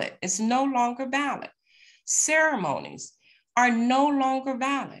couldn't do it. It's no longer valid. Ceremonies are no longer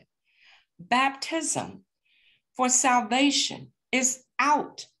valid. Baptism for salvation is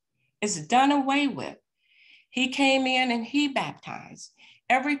out. It's done away with. He came in and he baptized.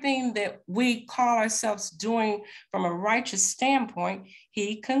 Everything that we call ourselves doing from a righteous standpoint,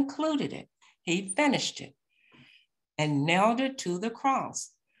 he concluded it. He finished it and nailed it to the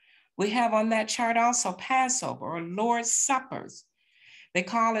cross. We have on that chart also Passover or Lord's Suppers. They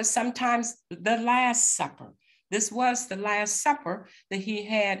call it sometimes the Last Supper. This was the Last Supper that he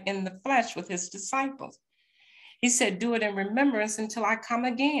had in the flesh with his disciples. He said, do it in remembrance until I come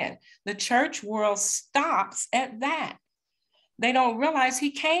again. The church world stops at that. They don't realize he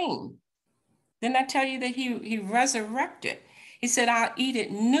came. Didn't I tell you that he resurrected? He said, I'll eat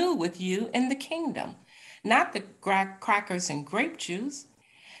it new with you in the kingdom, not the crackers and grape juice.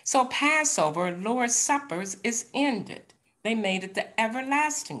 So Passover, Lord's Suppers is ended. They made it the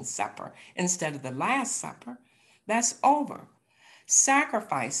everlasting supper instead of the Last Supper. That's over.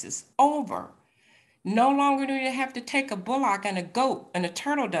 Sacrifices, over. No longer do you have to take a bullock and a goat and a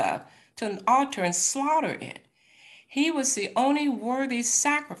turtle dove to an altar and slaughter it. He was the only worthy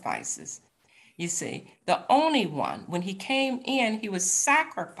sacrifices. You see, the only one. When he came in, he was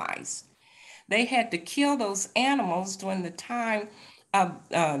sacrificed. They had to kill those animals during the time of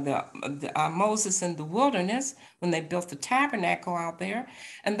Moses in the wilderness when they built the tabernacle out there.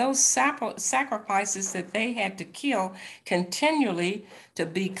 And those sacrifices that they had to kill continually to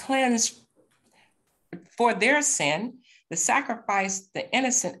be cleansed for their sin. The sacrifice, the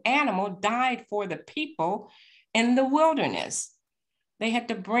innocent animal, died for the people in the wilderness. They had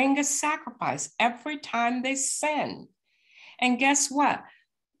to bring a sacrifice every time they sinned. And guess what?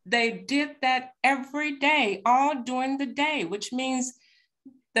 They did that every day, all during the day, which means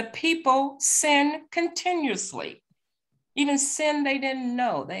the people sin continuously. Even sin they didn't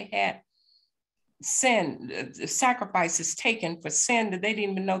know. They had sin, sacrifices taken for sin that they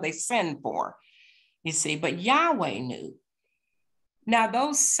didn't even know they sinned for, you see, but Yahweh knew. Now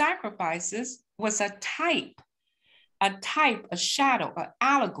those sacrifices was a type, a shadow, an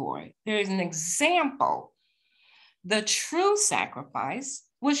allegory. There is an example. The true sacrifice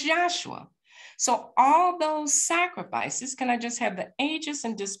was Yahshua. So all those sacrifices, can I just have the ages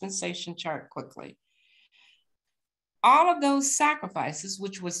and dispensation chart quickly? All of those sacrifices,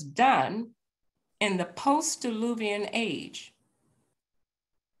 which was done in the post-Diluvian age.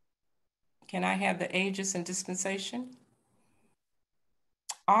 Can I have the ages and dispensation?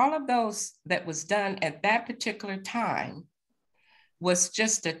 all of those that was done at that particular time was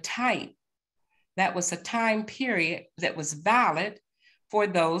just a type. That was a time period that was valid for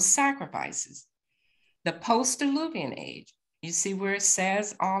those sacrifices. The post-diluvian age, you see where it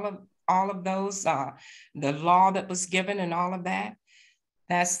says all of those, the law that was given and all of that.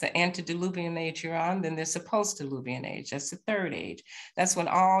 That's the antediluvian age you're on. Then there's the post-diluvian age. That's the third age. That's when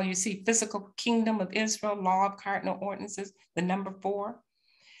all you see physical kingdom of Israel, law of cardinal ordinances, the number 4.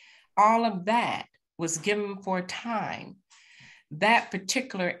 All of that was given for a time. That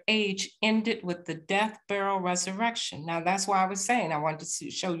particular age ended with the death, burial, resurrection. Now that's why I was saying I wanted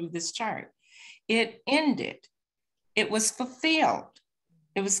to show you this chart. It ended. It was fulfilled.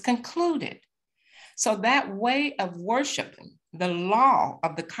 It was concluded. So that way of worshiping, the law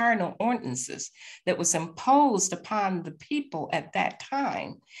of the cardinal ordinances that was imposed upon the people at that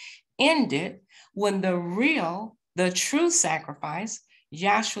time, ended when the true sacrifice,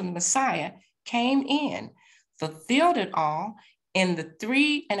 Yahshua the Messiah, came in, fulfilled it all in the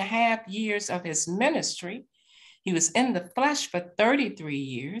 3.5 years of his ministry. He was in the flesh for 33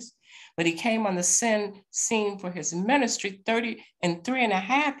 years, but he came on the scene for his ministry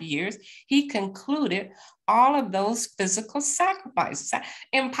 3.5 years. He concluded all of those physical sacrifices.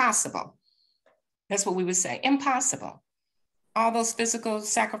 Impossible. That's what we would say, impossible. All those physical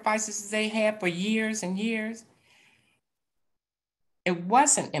sacrifices they had for years and years. It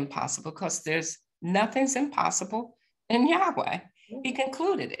wasn't impossible because nothing's impossible in Yahweh. He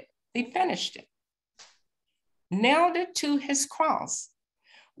concluded it. He finished it. Nailed it to his cross.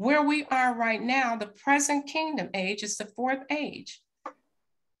 Where we are right now, the present kingdom age is the 4th age.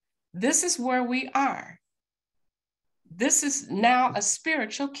 This is where we are. This is now a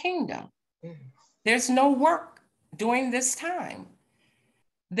spiritual kingdom. There's no work during this time.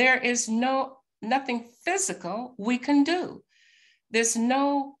 There is nothing physical we can do. There's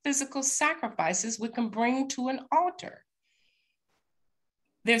no physical sacrifices we can bring to an altar.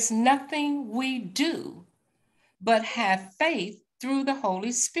 There's nothing we do but have faith through the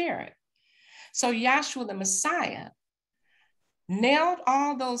Holy Spirit. So Yahshua the Messiah nailed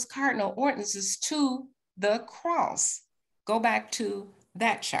all those cardinal ordinances to the cross. Go back to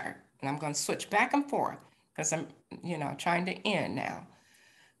that chart. And I'm going to switch back and forth because I'm, trying to end now.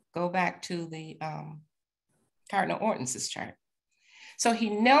 Go back to the cardinal ordinances chart. So he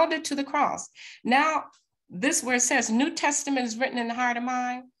nailed it to the cross. Now, this where it says New Testament is written in the heart of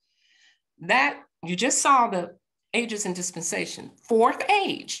mind, that you just saw the ages and dispensation, 4th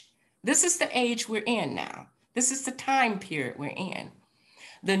age. This is the age we're in now. This is the time period we're in.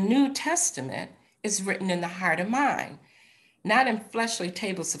 The New Testament is written in the heart of mind, not in fleshly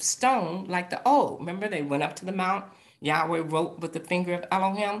tables of stone like the old. Remember, they went up to the mount. Yahweh wrote with the finger of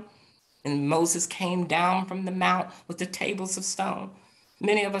Elohim, and Moses came down from the mount with the tables of stone.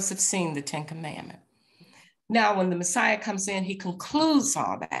 Many of us have seen the 10 Commandments. Now, when the Messiah comes in, he concludes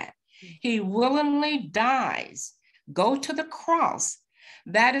all that. He willingly dies, go to the cross.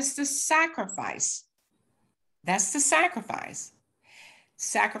 That is the sacrifice. That's the sacrifice.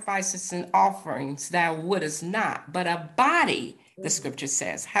 Sacrifices and offerings thou wouldest not, but a body, the scripture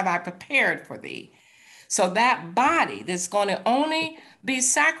says, have I prepared for thee. So that body that's going to only be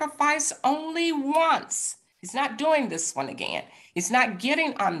sacrificed only once. He's not doing this one again. He's not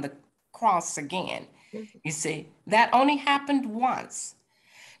getting on the cross again. You see, that only happened once.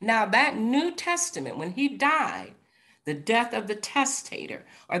 Now that New Testament, when he died, the death of the testator,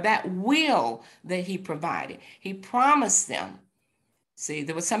 or that will that he provided, he promised them. See,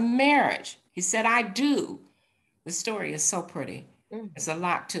 there was a marriage. He said, I do. The story is so pretty. There's a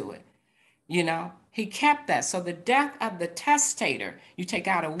lot to it. He kept that. So the death of the testator, you take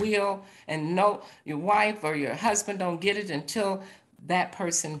out a will and your wife or your husband don't get it until that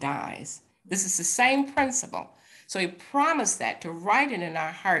person dies. This is the same principle. So he promised that to write it in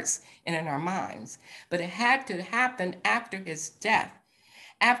our hearts and in our minds. But it had to happen after his death,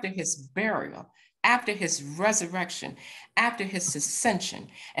 after his burial, after his resurrection, after his ascension,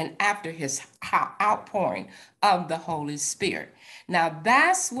 and after his outpouring of the Holy Spirit. Now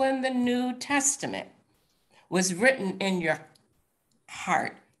that's when the New Testament was written in your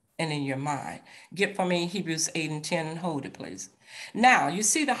heart and in your mind. Get for me Hebrews 8 and 10 and hold it, please. Now, you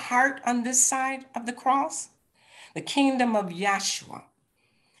see the heart on this side of the cross? The kingdom of Yahshua.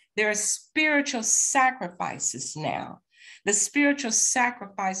 There are spiritual sacrifices now. The spiritual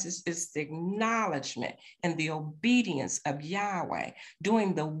sacrifices is the acknowledgement and the obedience of Yahweh,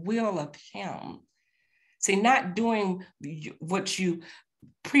 doing the will of him. See, not doing what you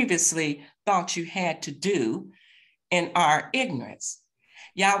previously thought you had to do in our ignorance.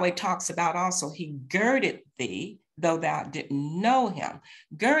 Yahweh talks about also, he girded thee, though thou didn't know him.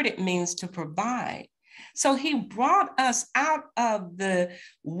 Girded means to provide. So he brought us out of the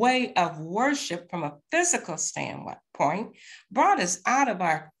way of worship from a physical standpoint, brought us out of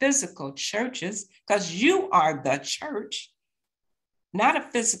our physical churches, because you are the church, not a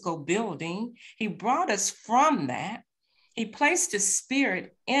physical building. He brought us from that. He placed his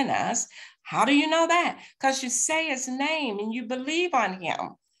spirit in us. How do you know that? Because you say his name and you believe on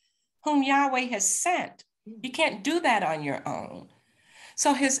him, whom Yahweh has sent. You can't do that on your own.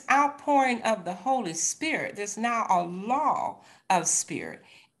 So his outpouring of the Holy Spirit, there's now a law of spirit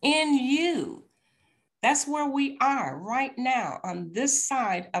in you. That's where we are right now on this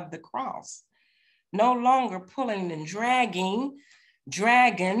side of the cross. No longer pulling and dragging.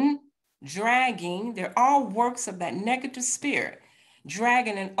 They're all works of that negative spirit,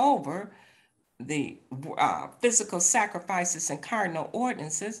 dragging it over the physical sacrifices and cardinal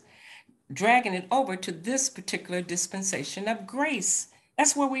ordinances, dragging it over to this particular dispensation of grace.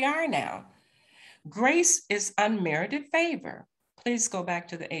 That's where we are now. Grace is unmerited favor. Please go back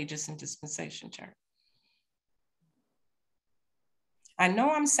to the ages and dispensation chart. I know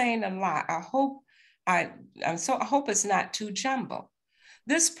I'm saying a lot. I hope it's not too jumbled.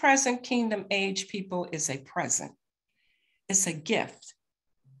 This present kingdom age, people, is a present. It's a gift.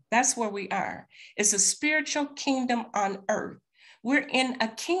 That's where we are. It's a spiritual kingdom on earth. We're in a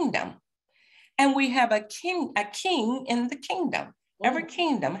kingdom, and we have a king in the kingdom. Every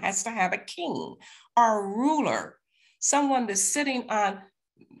kingdom has to have a king or a ruler, someone that's sitting on,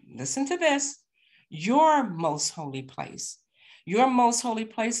 listen to this, your most holy place. Your most holy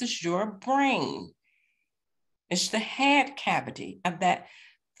place is your brain. It's the head cavity of that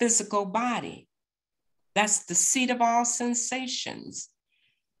physical body. That's the seat of all sensations.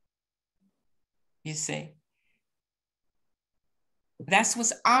 You see? That's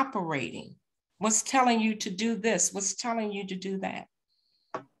what's operating. What's telling you to do this? What's telling you to do that?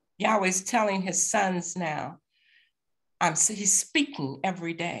 Yahweh's telling his sons now. He's speaking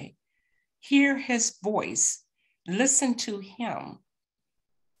every day. Hear his voice. Listen to him.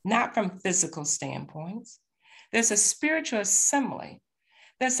 Not from physical standpoints. There's a spiritual assembly.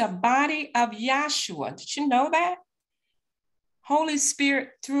 There's a body of Yahshua. Did you know that? Holy Spirit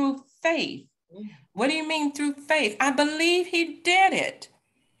through faith. What do you mean through faith? I believe he did it.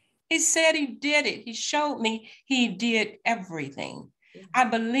 He said he did it. He showed me he did everything. I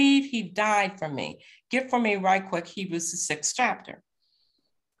believe he died for me. Get for me right quick, Hebrews the 6th chapter.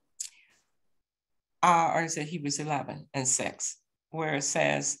 Or is it Hebrews 11 and 6, where it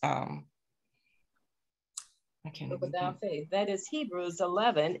says, without faith. That is Hebrews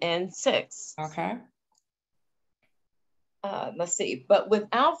 11 and 6. Okay. Let's see. But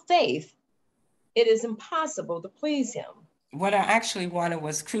without faith, it is impossible to please him. What I actually wanted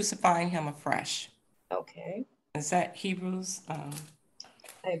was crucifying him afresh. Okay. Is that Hebrews?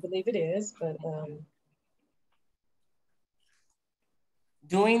 I believe it is, but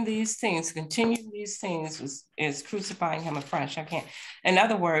doing these things, continuing these things is crucifying him afresh. I can't. In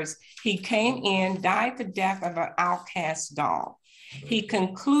other words, he came in, died the death of an outcast dog. He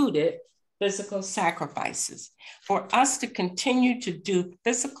concluded physical sacrifices. For us to continue to do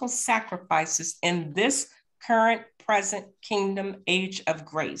physical sacrifices in this current present kingdom age of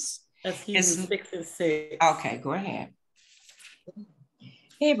grace. That's Hebrews 6 and 6. Okay, go ahead.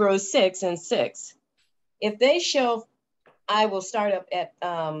 Hebrews 6 and 6. If they shall, I will start up at,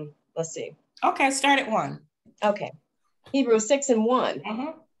 let's see. Okay, start at 1. Okay. Hebrews 6 and 1.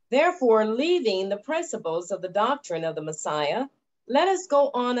 Therefore, leaving the principles of the doctrine of the Messiah, let us go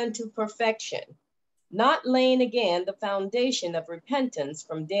on unto perfection, not laying again the foundation of repentance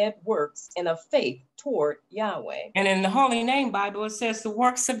from dead works and of faith toward Yahweh. And in the Holy Name Bible, it says the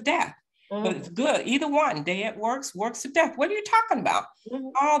works of death. But it's good. Either one, dead works, works of death. What are you talking about?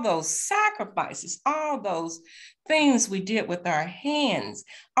 All those sacrifices, all those things we did with our hands,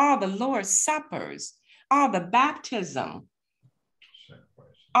 all the Lord's Suppers, all the baptism,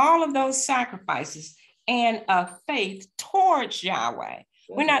 all of those sacrifices and of faith towards Yahweh.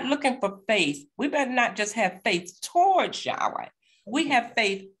 We're not looking for faith. We better not just have faith towards Yahweh. We have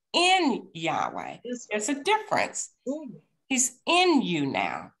faith in Yahweh. There's a difference. He's in you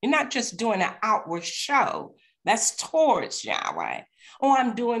now. You're not just doing an outward show. That's towards Yahweh. Oh,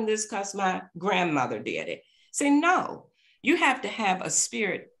 I'm doing this because my grandmother did it. Say, no, you have to have a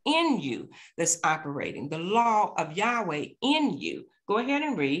spirit in you that's operating, the law of Yahweh in you. Go ahead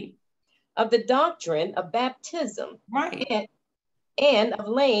and read. Of the doctrine of baptism. Right. And of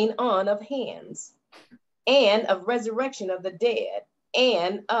laying on of hands, and of resurrection of the dead,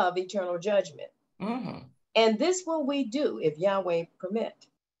 and of eternal judgment. And this will we do if Yahweh permit.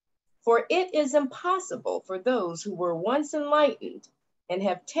 For it is impossible for those who were once enlightened and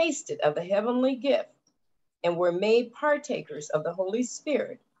have tasted of the heavenly gift and were made partakers of the Holy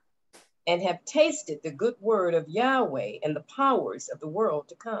Spirit and have tasted the good word of Yahweh and the powers of the world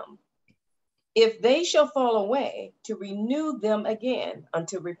to come, if they shall fall away, to renew them again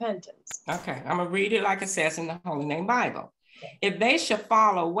unto repentance. Okay, I'm gonna read it like it says in the Holy Name Bible. If they shall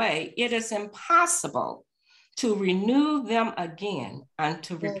fall away, it is impossible to renew them again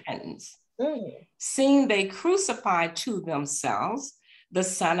unto repentance. Seeing they crucified to themselves the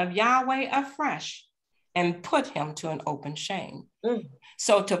Son of Yahweh afresh and put him to an open shame.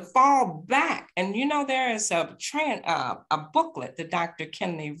 So to fall back, and you know, there is a booklet that Dr.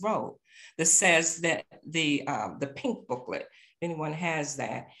 Kinley wrote that says that the pink booklet, if anyone has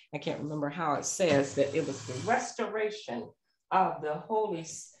that, I can't remember how it says that it was the restoration of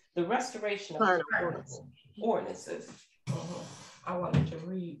the restoration of ordinances. I wanted to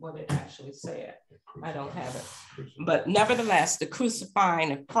read what it actually said. I don't have it. But nevertheless, the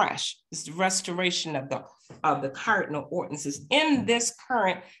crucifying afresh is the restoration of the cardinal ordinances in this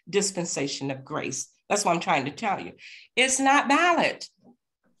current dispensation of grace. That's what I'm trying to tell you. It's not valid.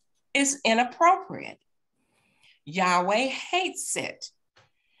 It's inappropriate. Yahweh hates it.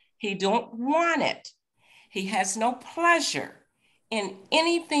 He don't want it. He has no pleasure in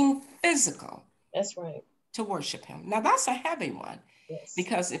anything physical. That's right. To worship him. Now that's a heavy one. Yes.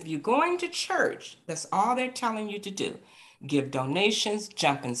 Because if you're going to church, that's all they're telling you to do. Give donations,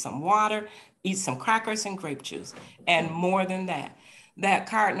 jump in some water, eat some crackers and grape juice, and more than that. That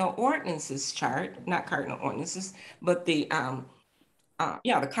cardinal ordinances chart, not cardinal ordinances, but the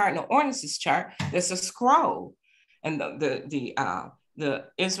cardinal ordinances chart, there's a scroll. And the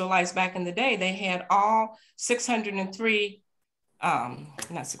Israelites back in the day, they had all 603,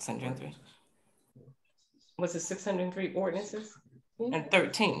 not 603, was it 603 ordinances? And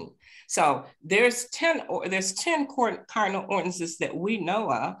 13. So there's 10 cardinal ordinances that we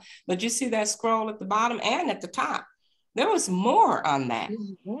know of, but you see that scroll at the bottom and at the top. There was more on that.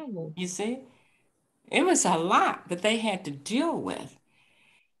 You see, it was a lot that they had to deal with.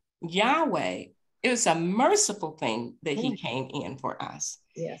 Yahweh, it was a merciful thing that he came in for us.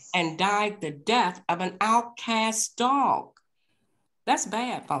 Yes. And died the death of an outcast dog. That's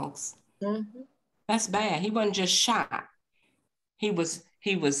bad, folks. That's bad. He wasn't just shot. He was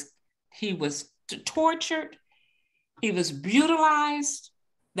tortured. He was brutalized.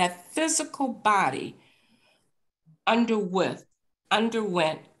 That physical body underwent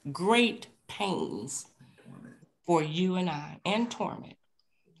great pains for you and I, and torment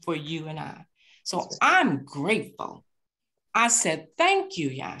for you and I. So I'm grateful. I said, thank you,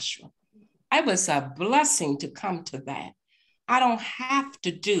 Yahshua. It was a blessing to come to that. I don't have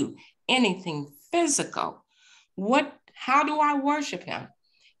to do anything physical. How do I worship him?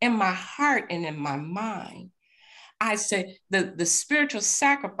 In my heart and in my mind. I say the spiritual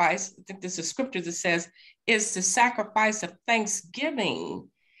sacrifice, I think there's a scripture that says, is the sacrifice of thanksgiving.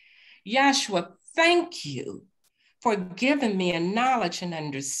 Yahshua, thank you for giving me a knowledge and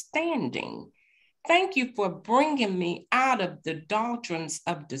understanding. Thank you for bringing me out of the doldrums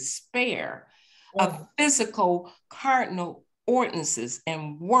of despair, of physical cardinal ordinances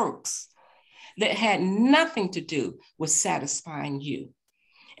and works that had nothing to do with satisfying you.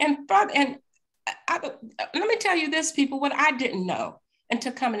 And let me tell you this, people, what I didn't know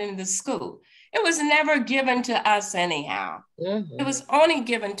until coming into the school. It was never given to us anyhow. It was only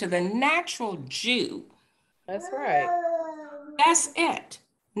given to the natural Jew. That's right. That's it.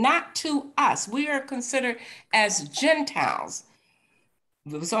 Not to us. We are considered as Gentiles.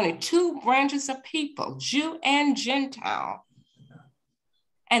 There was only two branches of people, Jew and Gentile.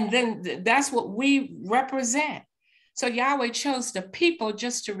 And then that's what we represent. So Yahweh chose the people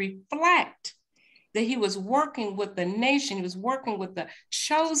just to reflect that he was working with the nation. He was working with the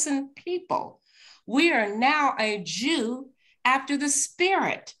chosen people. We are now a Jew after the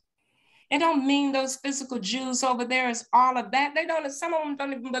Spirit. It don't mean those physical Jews over there is all of that. Some of them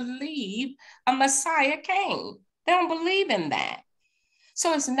don't even believe a Messiah came. They don't believe in that.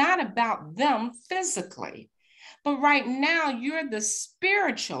 So it's not about them physically. But right now, you're the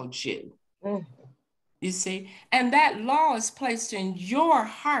spiritual Jew, you see, and that law is placed in your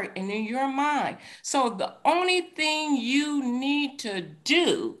heart and in your mind. So the only thing you need to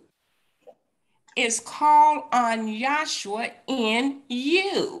do is call on Yahshua in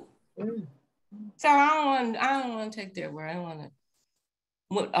you. So I don't want to take their word. I don't want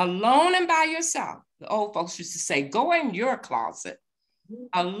to. Alone and by yourself, the old folks used to say, go in your closet,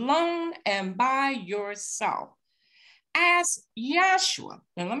 alone and by yourself. Ask Yahshua.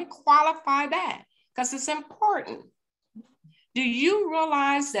 And let me qualify that because it's important. Do you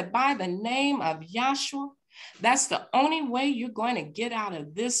realize that by the name of Yahshua, that's the only way you're going to get out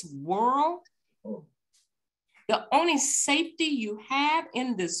of this world? The only safety you have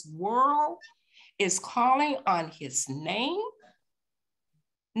in this world is calling on his name,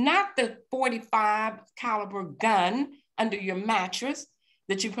 not the 45 caliber gun under your mattress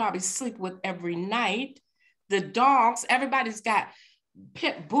that you probably sleep with every night. The dogs, everybody's got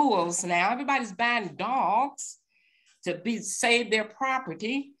pit bulls now. Everybody's buying dogs to save their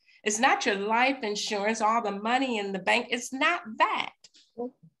property. It's not your life insurance, all the money in the bank. It's not that.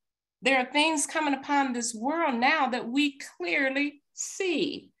 There are things coming upon this world now that we clearly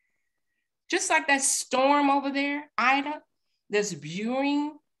see. Just like that storm over there, Ida, this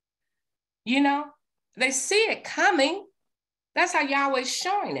viewing, they see it coming. That's how Yahweh's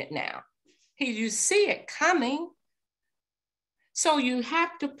showing it now. You see it coming. So you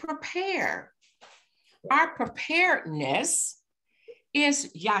have to prepare. Our preparedness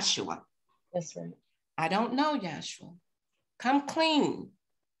is Yahshua. That's right. I don't know Yahshua. Come clean.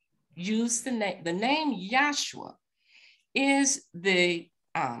 Use the name. The name Yahshua is the,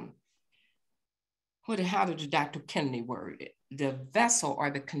 how did Dr. Kennedy word it? The vessel or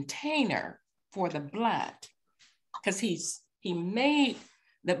the container for the blood. Because he made,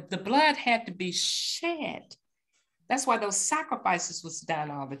 the blood had to be shed. That's why those sacrifices was done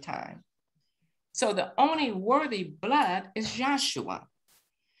all the time. So the only worthy blood is Yahshua.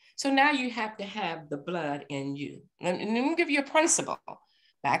 So now you have to have the blood in you. And let me give you a principle.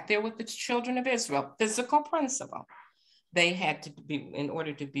 Back there with the children of Israel, physical principle. They had to be, in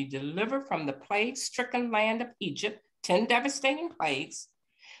order to be delivered from the plague-stricken land of Egypt, 10 devastating plagues,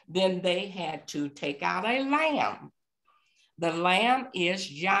 then they had to take out a lamb. The lamb is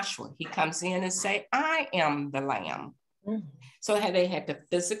Yahshua. He comes in and say, I am the lamb. Mm-hmm. So they had to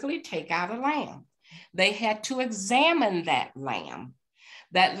physically take out a lamb. They had to examine that lamb.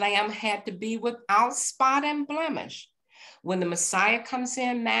 That lamb had to be without spot and blemish. When the Messiah comes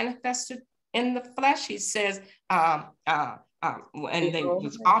in, manifested in the flesh, he says, and they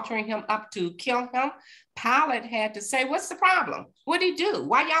was altering him up to kill him. Pilate had to say, what's the problem? What'd he do?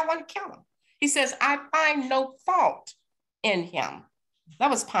 Why y'all want to kill him? He says, I find no fault in him.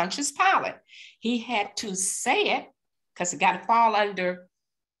 That was Pontius Pilate. He had to say it because it got to fall under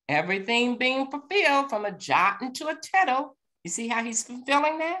everything being fulfilled from a jot into a tittle. You see how he's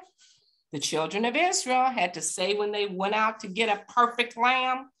fulfilling that? The children of Israel had to say when they went out to get a perfect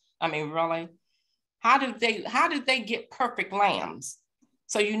lamb. I mean, really? How did they get perfect lambs?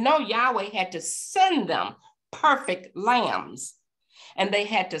 So Yahweh had to send them perfect lambs. And they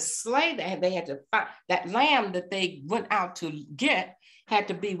had to slay that. They had to find that lamb that they went out to get had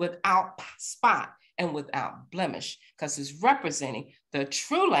to be without spot and without blemish, because it's representing the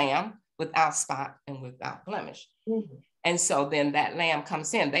true lamb without spot and without blemish. Mm-hmm. And so then that lamb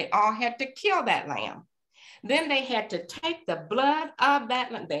comes in. They all had to kill that lamb. Then they had to take the blood of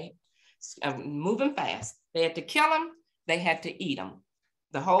that lamb. They moving fast. They had to kill him. They had to eat him.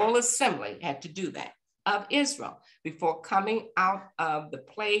 The whole assembly had to do that of Israel before coming out of the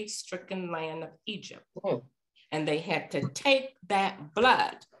plague-stricken land of Egypt. Mm. And they had to take that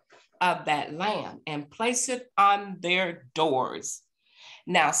blood of that lamb and place it on their doors.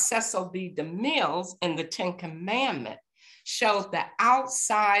 Now, Cecil B. DeMille's in the Ten Commandments showed the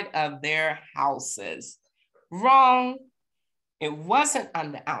outside of their houses. Wrong. It wasn't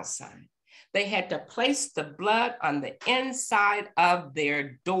on the outside. They had to place the blood on the inside of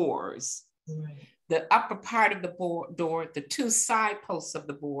their doors. Right. The upper part of the door, the two side posts of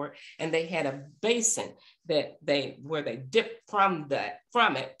the board, and they had a basin where they dipped from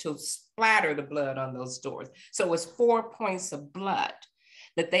it to splatter the blood on those doors. So it was 4 points of blood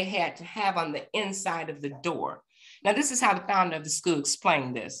that they had to have on the inside of the door. Now, this is how the founder of the school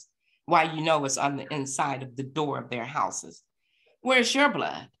explained this, why it's on the inside of the door of their houses. Where's your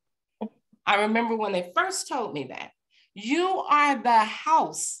blood? I remember when they first told me that. You are the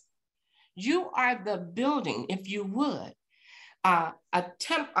house. You are the building, if you would. What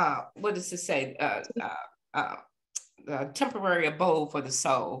does it say? A temporary abode for the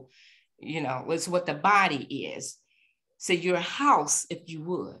soul, is what the body is. So your house, if you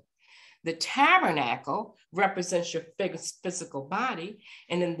would. The tabernacle represents your physical body.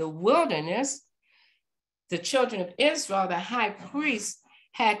 And in the wilderness, the children of Israel, the high priest,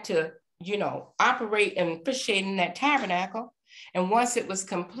 had to, operate and officiate in that tabernacle. And once it was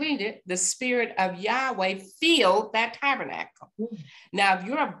completed, the spirit of Yahweh filled that tabernacle. Mm. Now, if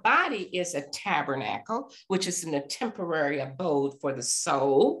your body is a tabernacle, which is in a temporary abode for the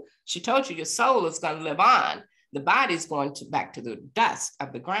soul, she told you your soul is going to live on. The body's going back to the dust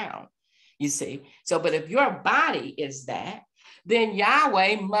of the ground, you see. So, but if your body is that, then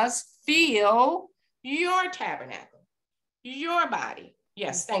Yahweh must fill your tabernacle, your body.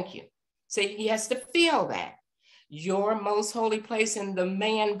 Yes, thank you. So he has to fill that. Your most holy place in the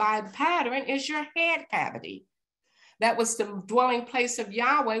man by pattern is your head cavity. That was the dwelling place of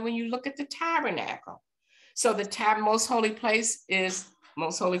Yahweh when you look at the tabernacle. So the most holy place is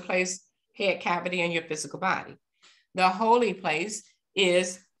most holy place, head cavity in your physical body. The holy place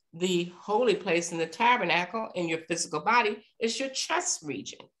is the holy place in the tabernacle in your physical body is your chest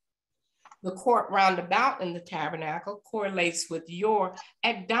region. The court roundabout in the tabernacle correlates with your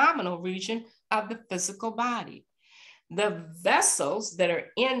abdominal region of the physical body. The vessels that are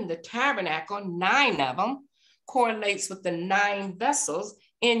in the tabernacle, 9 of them, correlates with the 9 vessels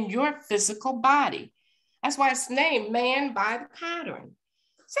in your physical body. That's why it's named man by the pattern.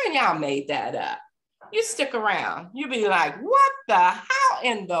 So y'all made that up. You stick around, you'll be like, what the hell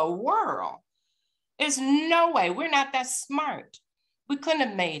in the world? There's no way, we're not that smart. We couldn't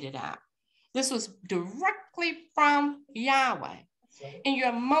have made it up. This was directly from Yahweh. In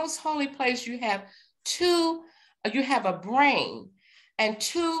your most holy place, you have a brain and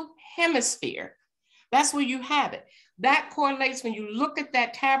 2 hemispheres. That's where you have it. That correlates when you look at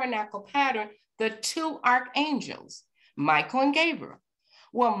that tabernacle pattern, the 2 archangels, Michael and Gabriel.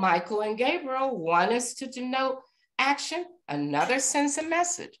 Well, Michael and Gabriel, one is to denote action, another sends a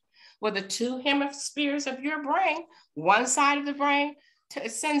message. Well, the 2 hemispheres of your brain, one side of the brain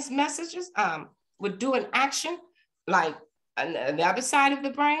sends messages, would do an action, like the other side of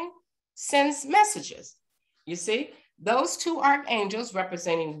the brain sends messages. You see, those 2 archangels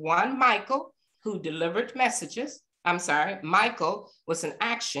representing one Michael who delivered messages. I'm sorry, Michael was an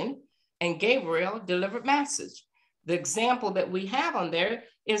action and Gabriel delivered message. The example that we have on there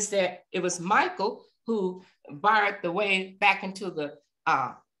is that it was Michael who barred the way back into the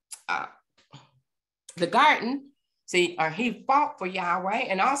garden. See, or he fought for Yahweh,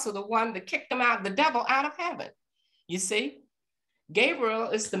 and also the one that kicked him out, the devil out of heaven. You see, Gabriel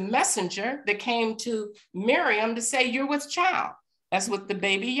is the messenger that came to Miriam to say, you're with child. That's with the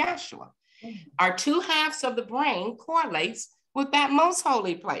baby Yahshua. Our 2 halves of the brain correlates with that most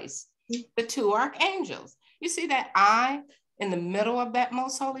holy place, the 2 archangels. You see that eye in the middle of that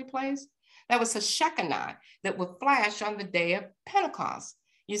most holy place? That was a Shekinah that would flash on the day of Pentecost.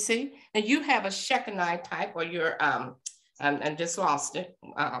 You see, and you have a Shekinah type, or your, I just lost it,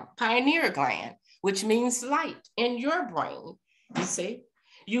 pineal gland, which means light in your brain.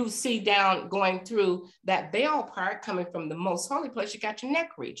 You see down going through that veil part coming from the most holy place, you got your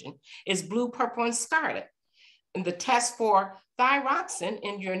neck region. It's blue, purple, and scarlet. And the test for thyroxine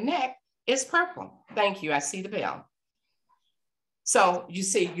in your neck is purple. Thank you, I see the bell. So you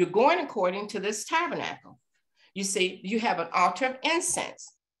see, you're going according to this tabernacle. You see, you have an altar of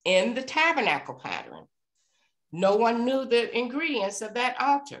incense in the tabernacle pattern. No one knew the ingredients of that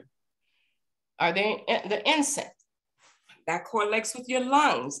altar. Are they the incense? That correlates with your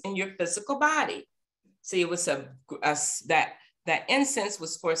lungs and your physical body. See, it was that incense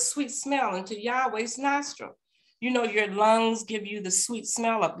was for a sweet smell into Yahweh's nostril. You know, your lungs give you the sweet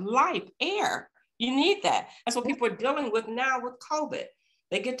smell of life, air. You need that. That's what people are dealing with now with COVID.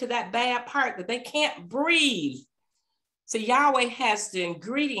 They get to that bad part that they can't breathe. So Yahweh has the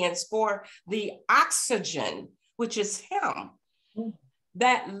ingredients for the oxygen, which is him.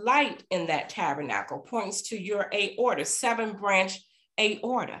 That light in that tabernacle points to your aorta, 7-branch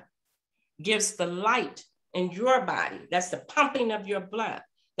aorta, gives the light in your body. That's the pumping of your blood.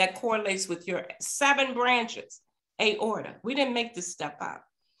 That correlates with your 7 branches, aorta. We didn't make this stuff up.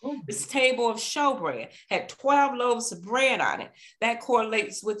 This table of showbread had 12 loaves of bread on it. That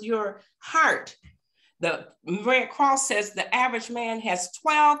correlates with your heart. The Red Cross says the average man has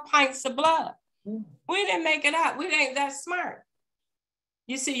 12 pints of blood. We didn't make it up. We ain't that smart.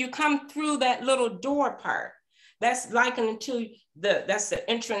 You see, you come through that little door part. That's likened to that's the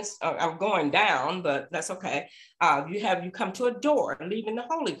entrance. I'm going down, but that's okay. You come to a door, leaving the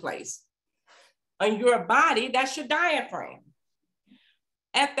holy place. On your body, that's your diaphragm.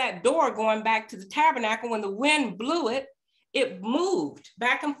 At that door, going back to the tabernacle, when the wind blew it, it moved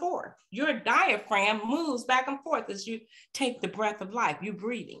back and forth. Your diaphragm moves back and forth as you take the breath of life, you're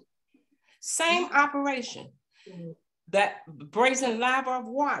breathing. Same operation. That brazen laver of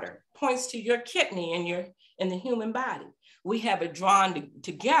water points to your kidney in the human body. We have it drawn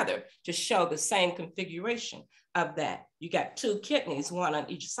together to show the same configuration of that. You got 2 kidneys, one on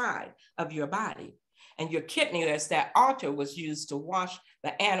each side of your body. And your kidney, as that altar was used to wash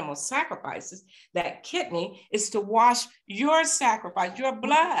the animal sacrifices, that kidney is to wash your sacrifice, your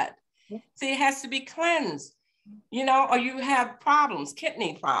blood. See, it has to be cleansed, or you have problems,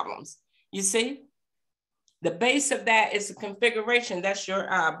 kidney problems, you see? The base of that is a configuration. That's your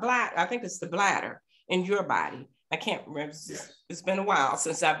bladder. I think it's the bladder in your body. I can't remember. It's been a while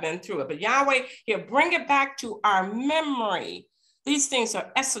since I've been through it. But Yahweh, He'll bring it back to our memory. These things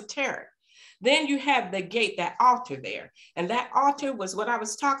are esoteric. Then you have the gate, that altar there. And that altar was what I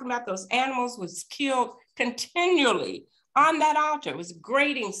was talking about. Those animals was killed continually on that altar. It was a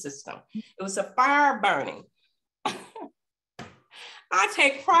grading system. It was a fire burning. I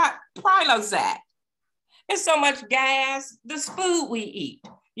take Prilosat. It's so much gas. This food we eat.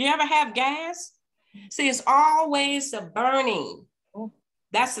 You ever have gas? See, it's always a burning.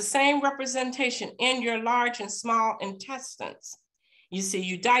 That's the same representation in your large and small intestines. You see,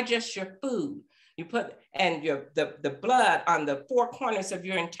 you digest your food. You put, and the blood on the four corners of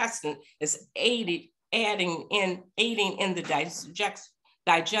your intestine is aiding in the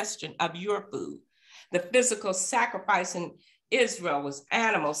digestion of your food. The physical sacrifice in Israel was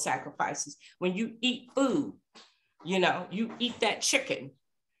animal sacrifices. When you eat food, you know, you eat that chicken.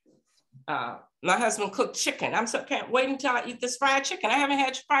 My husband cooked chicken. Can't wait until I eat this fried chicken. I haven't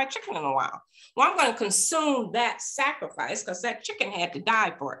had fried chicken in a while. Well, I'm going to consume that sacrifice because that chicken had to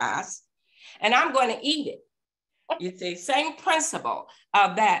die for us. And I'm going to eat it. You see, same principle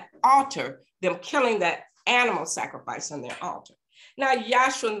of that altar, them killing that animal sacrifice on their altar. Now,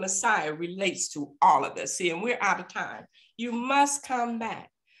 Yahshua the Messiah relates to all of this. See, and we're out of time. You must come back.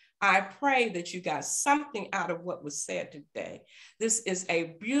 I pray that you got something out of what was said today. This is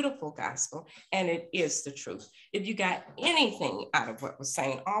a beautiful gospel, and it is the truth. If you got anything out of what was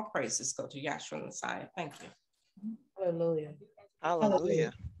saying, all praises go to Yahshua the Messiah. Thank you. Hallelujah.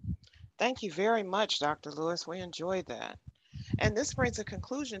 Hallelujah. Thank you very much, Dr. Lewis. We enjoyed that. And this brings a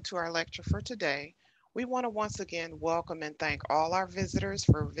conclusion to our lecture for today. We want to once again welcome and thank all our visitors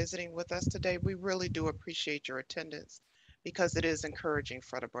for visiting with us today. We really do appreciate your attendance because it is encouraging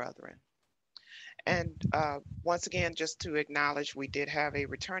for the brethren. And once again, just to acknowledge, we did have a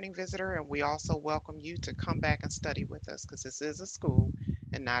returning visitor, and we also welcome you to come back and study with us because this is a school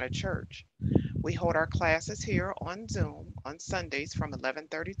and not a church. We hold our classes here on Zoom on Sundays from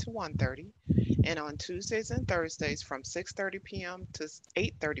 11:30 to 1:30, and on Tuesdays and Thursdays from 6:30 p.m. to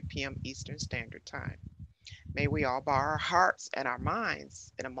 8:30 p.m. Eastern Standard Time. May we all bow our hearts and our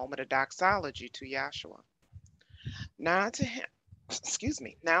minds in a moment of doxology to Yahshua. Now unto him,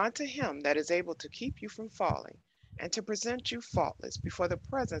 now unto him that is able to keep you from falling and to present you faultless before the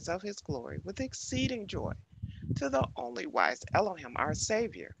presence of his glory with exceeding joy, to the only wise Elohim, our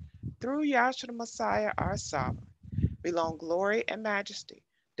Savior, through Yahshua the Messiah, our Sovereign, belong glory and majesty,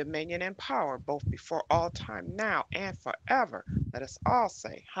 dominion and power, both before all time, now and forever. Let us all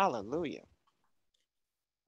say, Hallelujah.